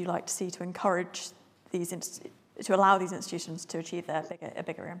measures would you like to see to encourage to allow these institutions to achieve a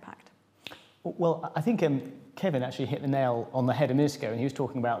bigger impact? Well, I think Kevin actually hit the nail on the head a minute ago, and he was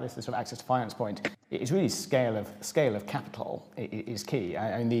talking about this sort of access to finance point. It's really scale of capital is key.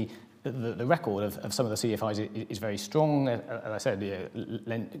 I mean, the record of some of the CDFIs is very strong. As I said,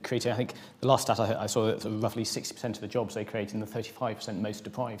 creating, I think the last stat I saw that roughly 60% of the jobs they create in the 35% most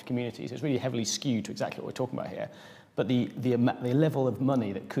deprived communities. It's really heavily skewed to exactly what we're talking about here. But the level of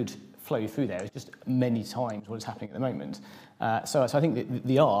money that could flow through there is just many times what is happening at the moment. So I think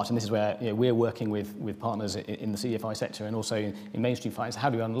the art, and this is where we're working with partners in the CDFI sector and also in mainstream finance, how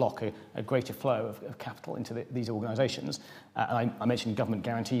do we unlock a greater flow of capital into these organisations? And I mentioned government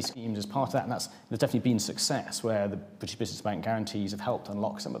guarantee schemes as part of that, and there's definitely been success where the British Business Bank guarantees have helped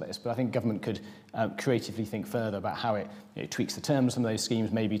unlock some of this. But I think government could creatively think further about how it tweaks the terms of some of those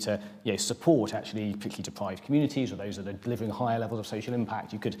schemes, maybe to support actually particularly deprived communities or those that are delivering higher levels of social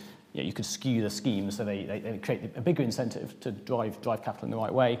impact. You could skew the schemes so they create a bigger incentive to drive capital in the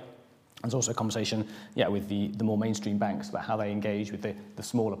right way. There's also a conversation with the more mainstream banks about how they engage with the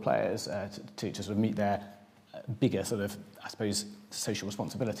smaller players to sort of meet their bigger sort of, I suppose, social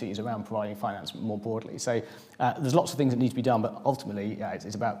responsibilities around providing finance more broadly. So there's lots of things that need to be done, but ultimately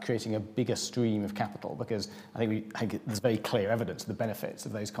it's about creating a bigger stream of capital, because I think there's very clear evidence of the benefits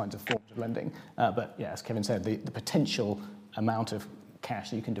of those kinds of forms of lending. But as Kevin said, the potential amount of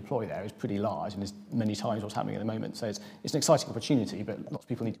cash that you can deploy there is pretty large and is many times what's happening at the moment. So it's an exciting opportunity, but lots of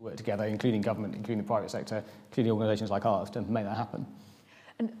people need to work together, including government, including the private sector, including organisations like ours, to make that happen.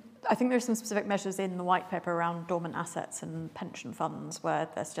 And I think there's some specific measures in the white paper around dormant assets and pension funds where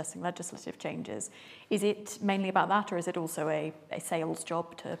they're suggesting legislative changes. Is it mainly about that, or is it also a sales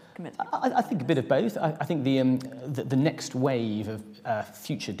job to commit? I think a bit of both. I think the next wave of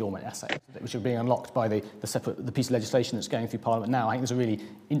future dormant assets, which are being unlocked by the piece of legislation that's going through Parliament now, I think there's a really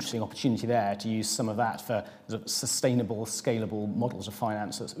interesting opportunity there to use some of that for sort of sustainable, scalable models of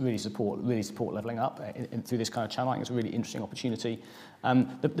finance that really support levelling up through this kind of channel. I think it's a really interesting opportunity.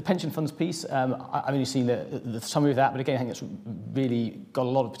 The pension funds piece, I've only seen the summary of that, but again, I think it's really got a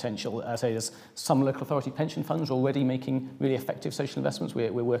lot of potential. I say there's some local authority pension funds already making really effective social investments.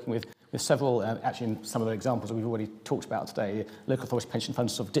 We're working with several, actually in some of the examples that we've already talked about today, local authority pension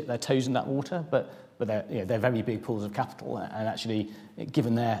funds sort of dip their toes in that water, but they're very big pools of capital, and actually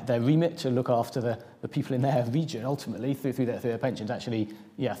given their remit to look after the people in their region ultimately through their pensions, actually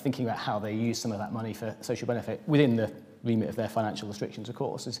thinking about how they use some of that money for social benefit within the remit of their financial restrictions, of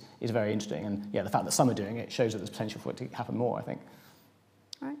course, is very interesting. And the fact that some are doing it shows that there's potential for it to happen more, I think.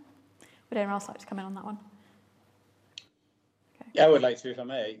 All right. Would anyone else like to come in on that one? Okay. Yeah, I would like to, if I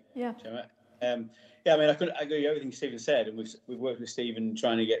may. Yeah. I mean, I agree with everything Stephen said, and we've worked with Stephen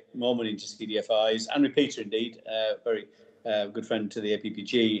trying to get more money into CDFIs, and with Peter, indeed, very good friend to the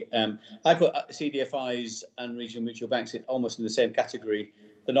APPG. I put CDFIs and regional mutual banks almost in the same category.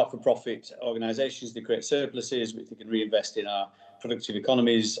 They're not-for-profit organisations. They create surpluses which they can reinvest in our productive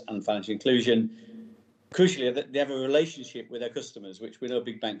economies and financial inclusion. Crucially, they have a relationship with their customers, which we know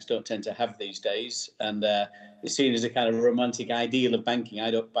big banks don't tend to have these days. And it's seen as a kind of romantic ideal of banking. I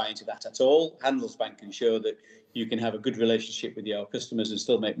don't buy into that at all. Handelsbank can show that you can have a good relationship with your customers and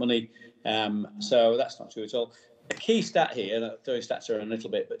still make money. So that's not true at all. The key stat here, and I'll throw stats around a little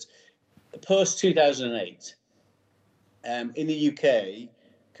bit, but post-2008, in the UK,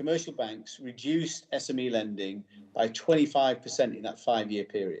 commercial banks reduced SME lending by 25% in that 5-year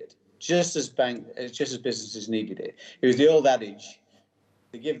period, just as businesses needed it. It was the old adage: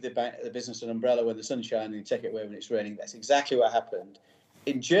 they give the business an umbrella when the sun's shining and take it away when it's raining. That's exactly what happened.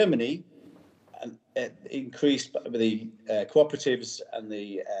 In Germany, increased the cooperatives and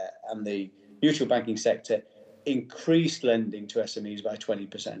the mutual banking sector increased lending to SMEs by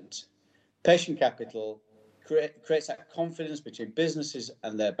 20%. Patient capital creates that confidence between businesses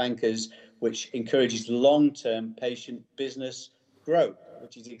and their bankers, which encourages long-term patient business growth,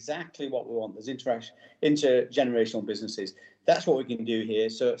 which is exactly what we want. There's intergenerational businesses. That's what we can do here.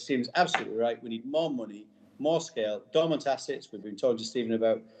 So it seems absolutely right. We need more money, more scale, dormant assets. We've been talking to Stephen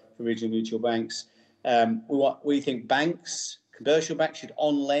about for regional mutual banks. We think banks, commercial banks, should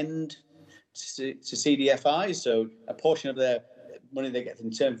on-lend to CDFIs. So a portion of their money they get from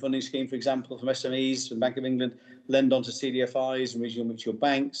the Term Funding Scheme, for example, from SMEs, from Bank of England, lend on to CDFIs and regional mutual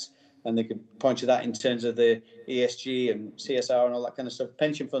banks. And they could point to that in terms of the ESG and CSR and all that kind of stuff.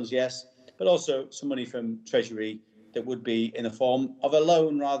 Pension funds, yes, but also some money from Treasury that would be in the form of a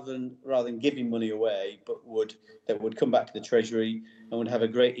loan rather than giving money away, but that would come back to the Treasury and would have a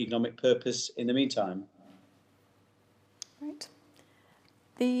great economic purpose in the meantime. Right.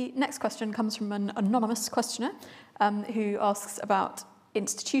 The next question comes from an anonymous questioner who asks about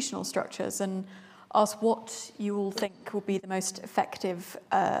institutional structures and asks what you all think will be the most effective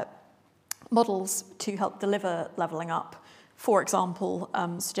models to help deliver levelling up. For example,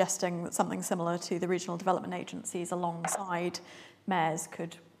 suggesting that something similar to the regional development agencies alongside mayors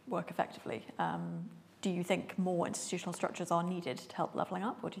could work effectively. Do you think more institutional structures are needed to help levelling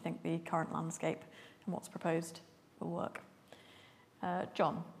up, or do you think the current landscape and what's proposed will work?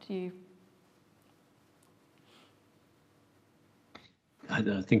 John, do you?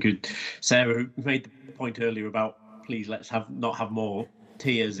 I think Sarah made the point earlier about please let's not have more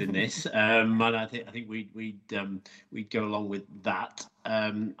tiers in this, and I think we'd go along with that.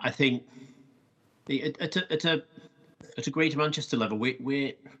 I think at a Greater Manchester level,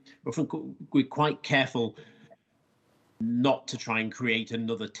 we're quite careful not to try and create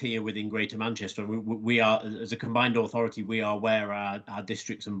another tier within Greater Manchester. We are, as a combined authority, we are where our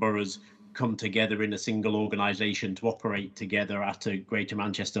districts and boroughs come together in a single organisation to operate together at a Greater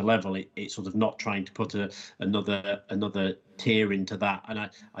Manchester level. It's sort of not trying to put another tier into that, and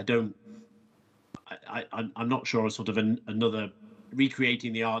I'm not sure sort of another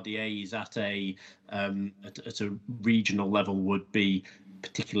recreating the RDAs at a regional level would be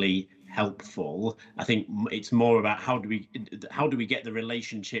particularly helpful. I think it's more about how do we get the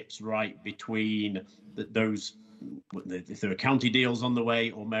relationships right between those, if there are county deals on the way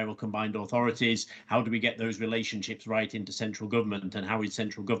or mayoral combined authorities, how do we get those relationships right into central government, and how is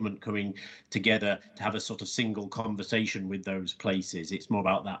central government coming together to have a sort of single conversation with those places? It's more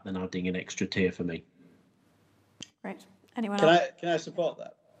about that than adding an extra tier for me. Right. Anyone else? Can I support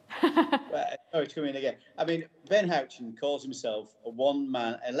that? Sorry to come in again. I mean, Ben Houchen calls himself a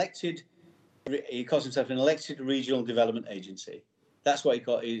one-man elected. He calls himself an elected regional development agency. That's what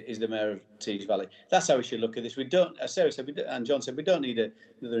he's the mayor of Tees Valley. That's how we should look at this. We don't, as Sarah said, and John said, we don't need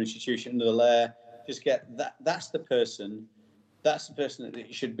another institution, another layer. Just get that. That's the person that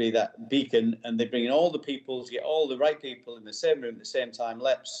it should be that beacon, and they bring in all the people to get all the right people in the same room at the same time.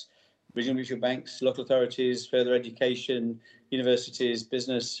 LEPs, regional mutual banks, local authorities, further education, universities,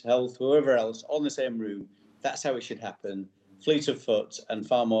 business, health, whoever else, all in the same room. That's how it should happen. Fleet of foot and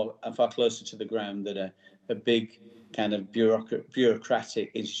far closer to the ground than a big kind of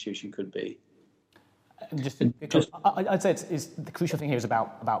bureaucratic institution could be. I'd say it's the crucial thing here is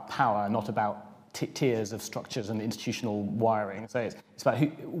about power, not about tiers of structures and institutional wiring. So it's about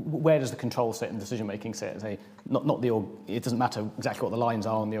where does the control sit and decision making sit. It doesn't matter exactly what the lines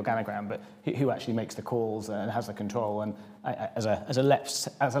are on the organogram, but who actually makes the calls and has the control. And as a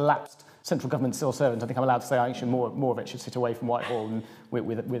lapsed central government civil servant, I think I'm allowed to say actually more of it should sit away from Whitehall and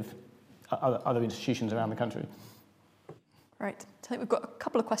with other institutions around the country. Right. So I think we've got a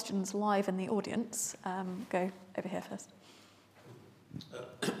couple of questions live in the audience. Go over here first.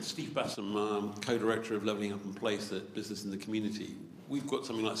 Steve Bassam, co-director of Levelling Up and Place at Business in the Community. We've got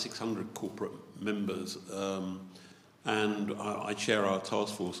something like 600 corporate members, and I chair our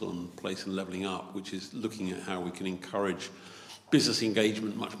task force on Place and Levelling Up, which is looking at how we can encourage business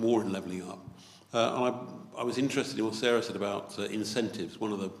engagement much more in levelling up. And I was interested in what Sarah said about incentives.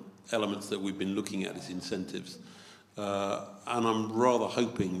 One of the elements that we've been looking at is incentives. And I'm rather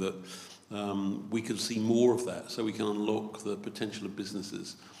hoping that we could see more of that so we can unlock the potential of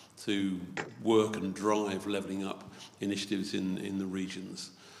businesses to work and drive levelling up initiatives in the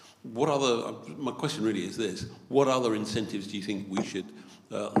regions. My question really is this: what other incentives do you think we should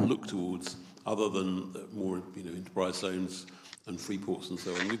look towards other than more enterprise zones and free ports and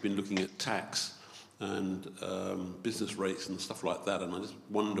so on? We've been looking at tax and business rates and stuff like that, and I just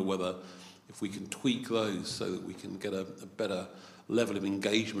wonder whether if we can tweak those so that we can get a better level of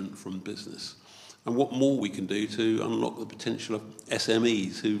engagement from business, and what more we can do to unlock the potential of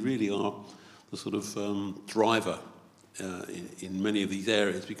SMEs, who really are the sort of driver in many of these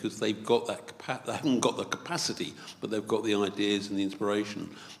areas, because they've got they haven't got the capacity, but they've got the ideas and the inspiration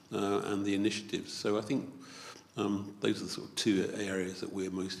and the initiatives. So I think those are the sort of two areas that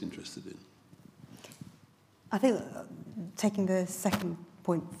we're most interested in. I think taking the second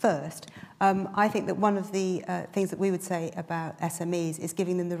point first. I think that one of the things that we would say about SMEs is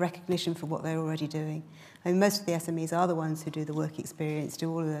giving them the recognition for what they're already doing. I mean, most of the SMEs are the ones who do the work experience,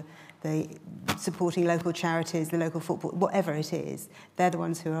 do all of the supporting local charities, the local football, whatever it is. They're the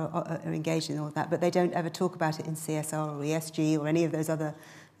ones who are engaged in all of that, but they don't ever talk about it in CSR or ESG or any of those other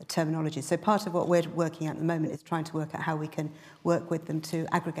terminologies. So part of what we're working at the moment is trying to work out how we can work with them to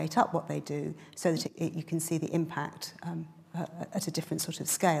aggregate up what they do so that you can see the impact at a different sort of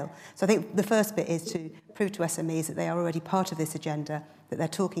scale. So I think the first bit is to prove to SMEs that they are already part of this agenda,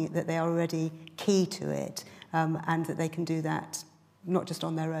 that they are already key to it, and that they can do that not just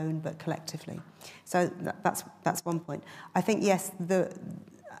on their own but collectively. So that's one point. I think yes, the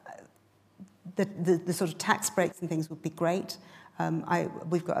sort of tax breaks and things would be great.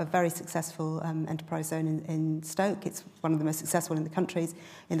 We've got a very successful enterprise zone in Stoke. It's one of the most successful in the country.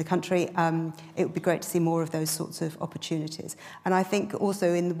 It would be great to see more of those sorts of opportunities. And I think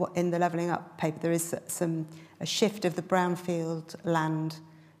also in the Levelling Up paper there is a shift of the brownfield land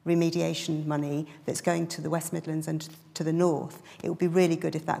remediation money that's going to the West Midlands and to the north. It would be really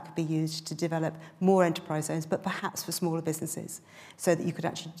good if that could be used to develop more enterprise zones, but perhaps for smaller businesses, so that you could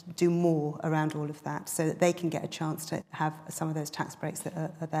actually do more around all of that, so that they can get a chance to have some of those tax breaks that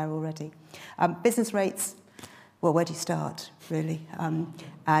are there already. Business rates, well, where do you start, really?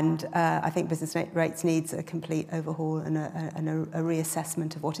 I think business rates needs a complete overhaul and a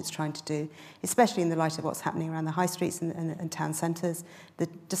reassessment of what it's trying to do, especially in the light of what's happening around the high streets and town centres. There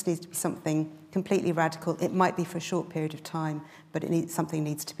just needs to be something completely radical. It might be for a short period of time, but something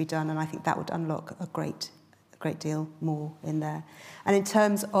needs to be done, and I think that would unlock a great deal more in there. And in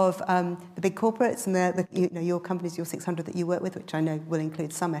terms of the big corporates and your companies, your 600 that you work with, which I know will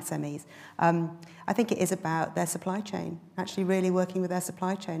include some SMEs, I think it is about their supply chain, actually really working with their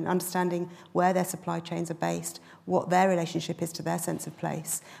supply chain, understanding where their supply chains are based, what their relationship is to their sense of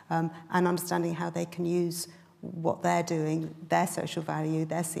place, and understanding how they can use what they're doing, their social value,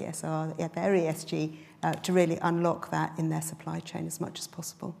 their CSR, their ESG, to really unlock that in their supply chain as much as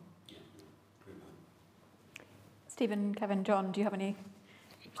possible. Stephen, Kevin, John, do you have any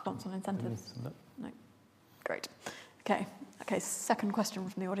response on incentives? No. Great. Okay, second question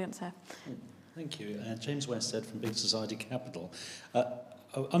from the audience here. Thank you. James Westhead from Big Society Capital.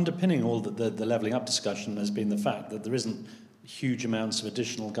 Underpinning all the levelling up discussion has been the fact that there isn't huge amounts of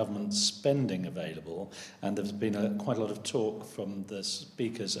additional government spending available, and there's been quite a lot of talk from the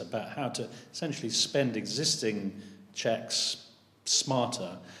speakers about how to essentially spend existing checks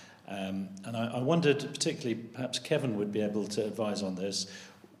smarter. And I wondered, particularly, perhaps Kevin would be able to advise on this.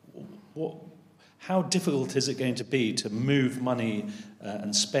 How difficult is it going to be to move money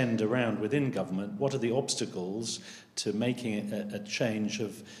and spend around within government? What are the obstacles to making it a change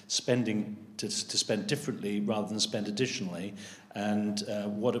of spending to spend differently rather than spend additionally? And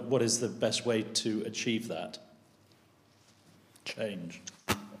what is the best way to achieve that change?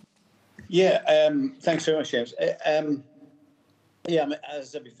 Yeah, thanks very much, James. Yeah, as I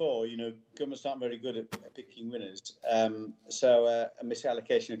said before, government's not very good at picking winners. So a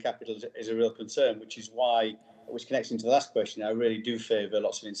misallocation of capital is a real concern, which connects into the last question. I really do favour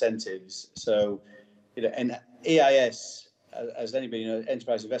lots of incentives. So, and EIS, as anybody knows,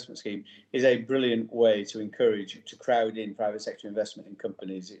 Enterprise Investment Scheme, is a brilliant way to encourage, to crowd in private sector investment in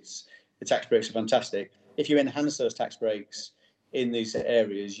companies. The tax breaks are fantastic. If you enhance those tax breaks in these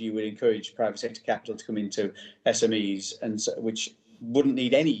areas, you would encourage private sector capital to come into SMEs, and which wouldn't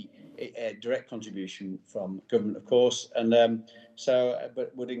need any direct contribution from government, of course, and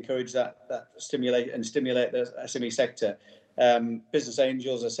but would encourage that stimulate the SME sector. Business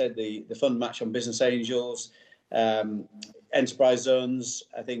angels, I said, the fund match on business angels, enterprise zones,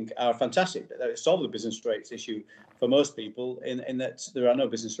 I think are fantastic. They solve the business rates issue for most people in that there are no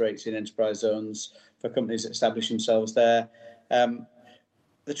business rates in enterprise zones for companies that establish themselves there.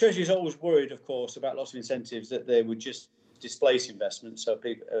 The Treasury is always worried, of course, about lots of incentives that they would just displace investment. So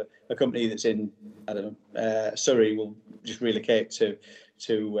a company that's in, Surrey will just relocate to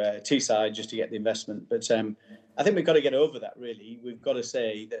Teesside just to get the investment. But I think we've got to get over that, really. We've got to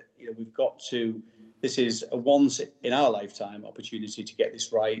say that this is a once in our lifetime opportunity to get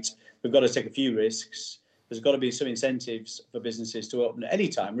this right. We've got to take a few risks. There's got to be some incentives for businesses to open at any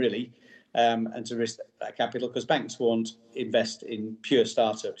time, really. And to risk that capital, because banks won't invest in pure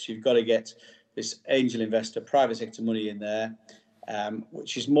startups. You've got to get this angel investor, private sector money in there,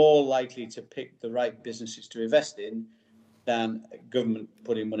 which is more likely to pick the right businesses to invest in than government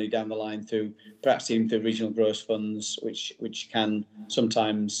putting money down the line perhaps even through regional growth funds, which can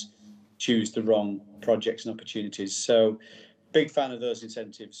sometimes choose the wrong projects and opportunities. So, big fan of those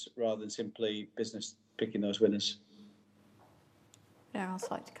incentives rather than simply business picking those winners. anyone else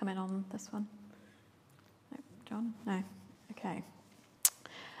like to come in on this one? No, John? No? Okay.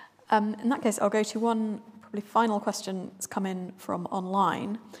 In that case, I'll go to one probably final question that's come in from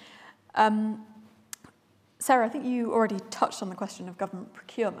online. Sarah, I think you already touched on the question of government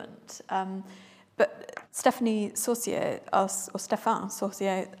procurement, but Stéphane Saucier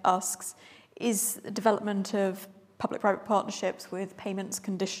asks, is the development of public-private partnerships with payments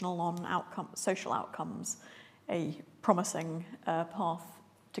conditional on social outcomes a promising path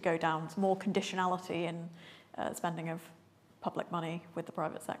to go down, to more conditionality in spending of public money with the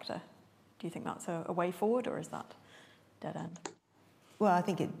private sector? Do you think that's a way forward, or is that dead end? Well, I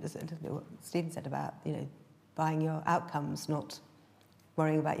think it's what Stephen said about, buying your outcomes, not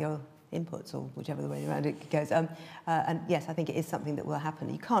worrying about your inputs, or whichever way around it goes. And yes, I think it is something that will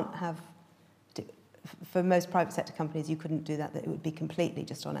happen. You can't have, for most private sector companies, you couldn't do that. That it would be completely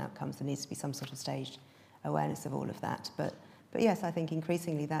just on outcomes. There needs to be some sort of staged awareness of all of that. But yes, I think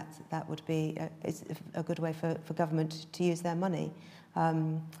increasingly that would be is a good way for government to use their money.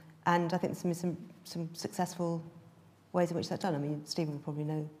 And I think there's some successful ways in which that's done. I mean, Stephen will probably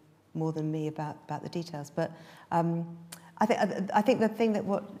know more than me about the details. But I think the thing that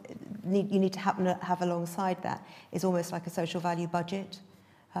you need to have alongside that is almost like a social value budget,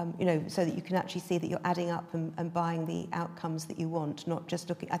 so that you can actually see that you're adding up and buying the outcomes that you want, not just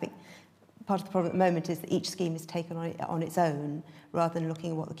looking. I think part of the problem at the moment is that each scheme is taken on its own rather than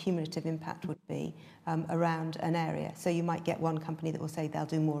looking at what the cumulative impact would be around an area. So you might get one company that will say they'll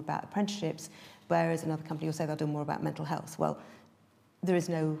do more about apprenticeships, whereas another company will say they'll do more about mental health. Well, there is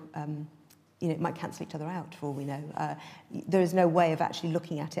no, it might cancel each other out for all we know. There is no way of actually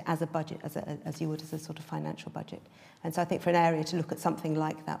looking at it as a budget, as you would as a sort of financial budget. And so I think for an area to look at something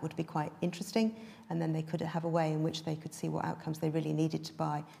like that would be quite interesting, and then they could have a way in which they could see what outcomes they really needed to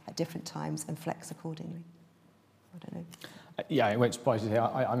buy at different times and flex accordingly. I don't know. Yeah, it won't surprise you here.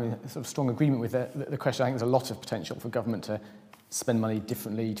 I'm in sort of strong agreement with the question. I think there's a lot of potential for government to spend money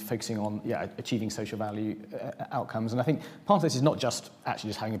differently, focusing on achieving social value outcomes. And I think part of this is not just actually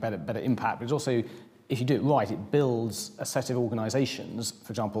just having a better impact, but it's also, if you do it right, it builds a set of organisations,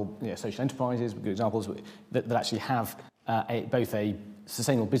 for example, social enterprises, good examples, that actually have both a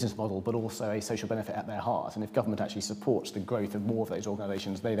sustainable business model, but also a social benefit at their heart. And if government actually supports the growth of more of those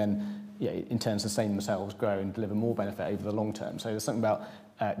organisations, they then, in turn, sustain themselves, grow, and deliver more benefit over the long term. So there's something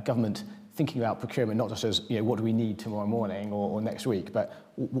about government thinking about procurement not just as what do we need tomorrow morning or next week, but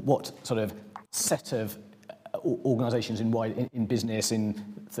what sort of set of organisations in business, in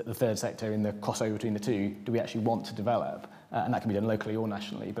the third sector, in the crossover between the two, do we actually want to develop? And that can be done locally or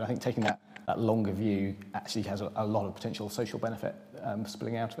nationally. But I think taking that longer view actually has a lot of potential social benefit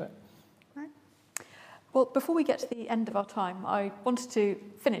spilling out of it. Right. Well, before we get to the end of our time, I wanted to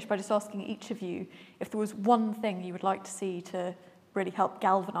finish by just asking each of you if there was one thing you would like to see to really help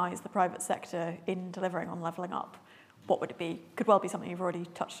galvanise the private sector in delivering on levelling up. What would it be? Could well be something you've already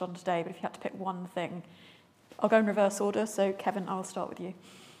touched on today, but if you had to pick one thing, I'll go in reverse order. So, Kevin, I'll start with you.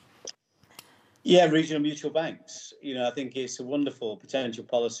 Yeah, regional mutual banks. I think it's a wonderful potential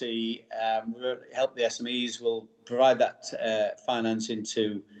policy. We'll help the SMEs. We'll provide that finance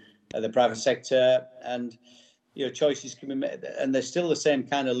into the private sector, and choices can be made, and there's still the same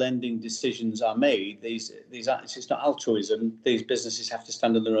kind of lending decisions are made. It's not altruism. These businesses have to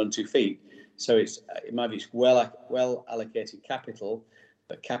stand on their own 2 feet. So it might be well allocated capital,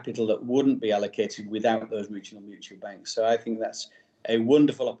 but capital that wouldn't be allocated without those regional mutual banks. So I think that's a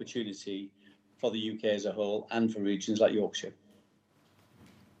wonderful opportunity for the UK as a whole and for regions like Yorkshire.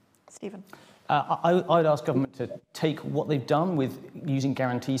 Stephen. I'd ask government to take what they've done with using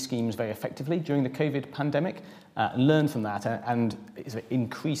guarantee schemes very effectively during the COVID pandemic, learn from that and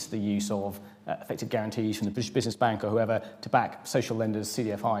increase the use of effective guarantees from the British Business Bank or whoever to back social lenders,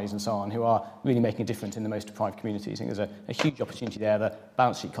 CDFIs and so on, who are really making a difference in the most deprived communities. I think there's a huge opportunity there. The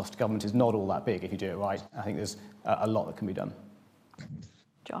balance sheet cost to government is not all that big if you do it right. I think there's a lot that can be done.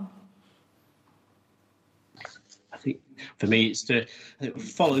 John. I think for me, it's to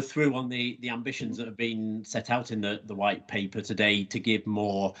follow through on the ambitions that have been set out in the white paper today, to give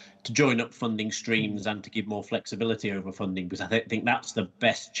more, to join up funding streams and to give more flexibility over funding, because I think that's the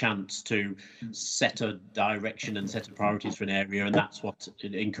best chance to set a direction and set a priorities for an area, and that's what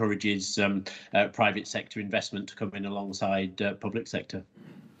encourages private sector investment to come in alongside public sector.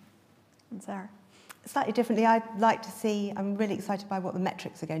 And Sarah? Slightly differently, I'd like to see, I'm really excited by what the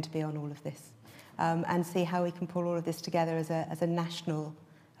metrics are going to be on all of this. And see how we can pull all of this together as a national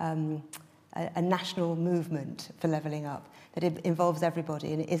movement for levelling up, that it involves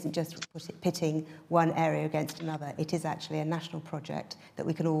everybody and it isn't just pitting one area against another. It is actually a national project that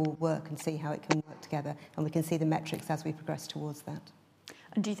we can all work and see how it can work together, and we can see the metrics as we progress towards that.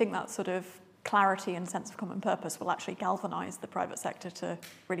 And do you think that sort of clarity and sense of common purpose will actually galvanise the private sector to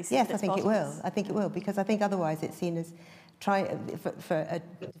really see Yes, this I think it will. I think it will, because I think otherwise it's seen as for a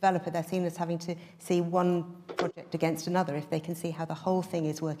developer, they're seen as having to see one project against another. If they can see how the whole thing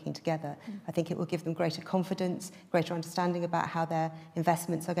is working together, I think it will give them greater confidence, greater understanding about how their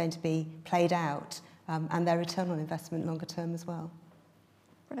investments are going to be played out, and their return on investment longer term as well.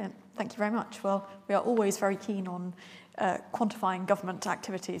 Brilliant. Thank you very much. Well, we are always very keen on quantifying government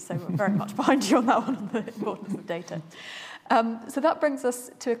activities, so we're very much behind you on that one, on the importance of data. So that brings us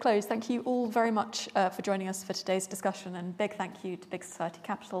to a close. Thank you all very much for joining us for today's discussion, and big thank you to Big Society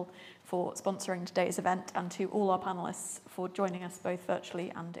Capital for sponsoring today's event, and to all our panellists for joining us both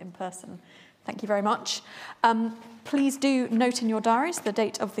virtually and in person. Thank you very much. Please do note in your diaries the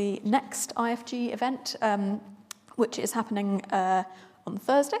date of the next IFG event, which is happening on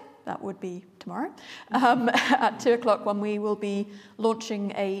Thursday. That would be tomorrow, at 2 o'clock, when we will be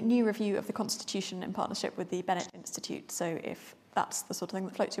launching a new review of the Constitution in partnership with the Bennett Institute. So if that's the sort of thing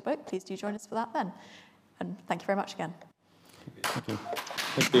that floats your boat, please do join us for that then. And thank you very much again. Thank you.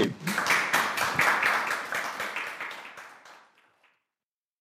 Thank you.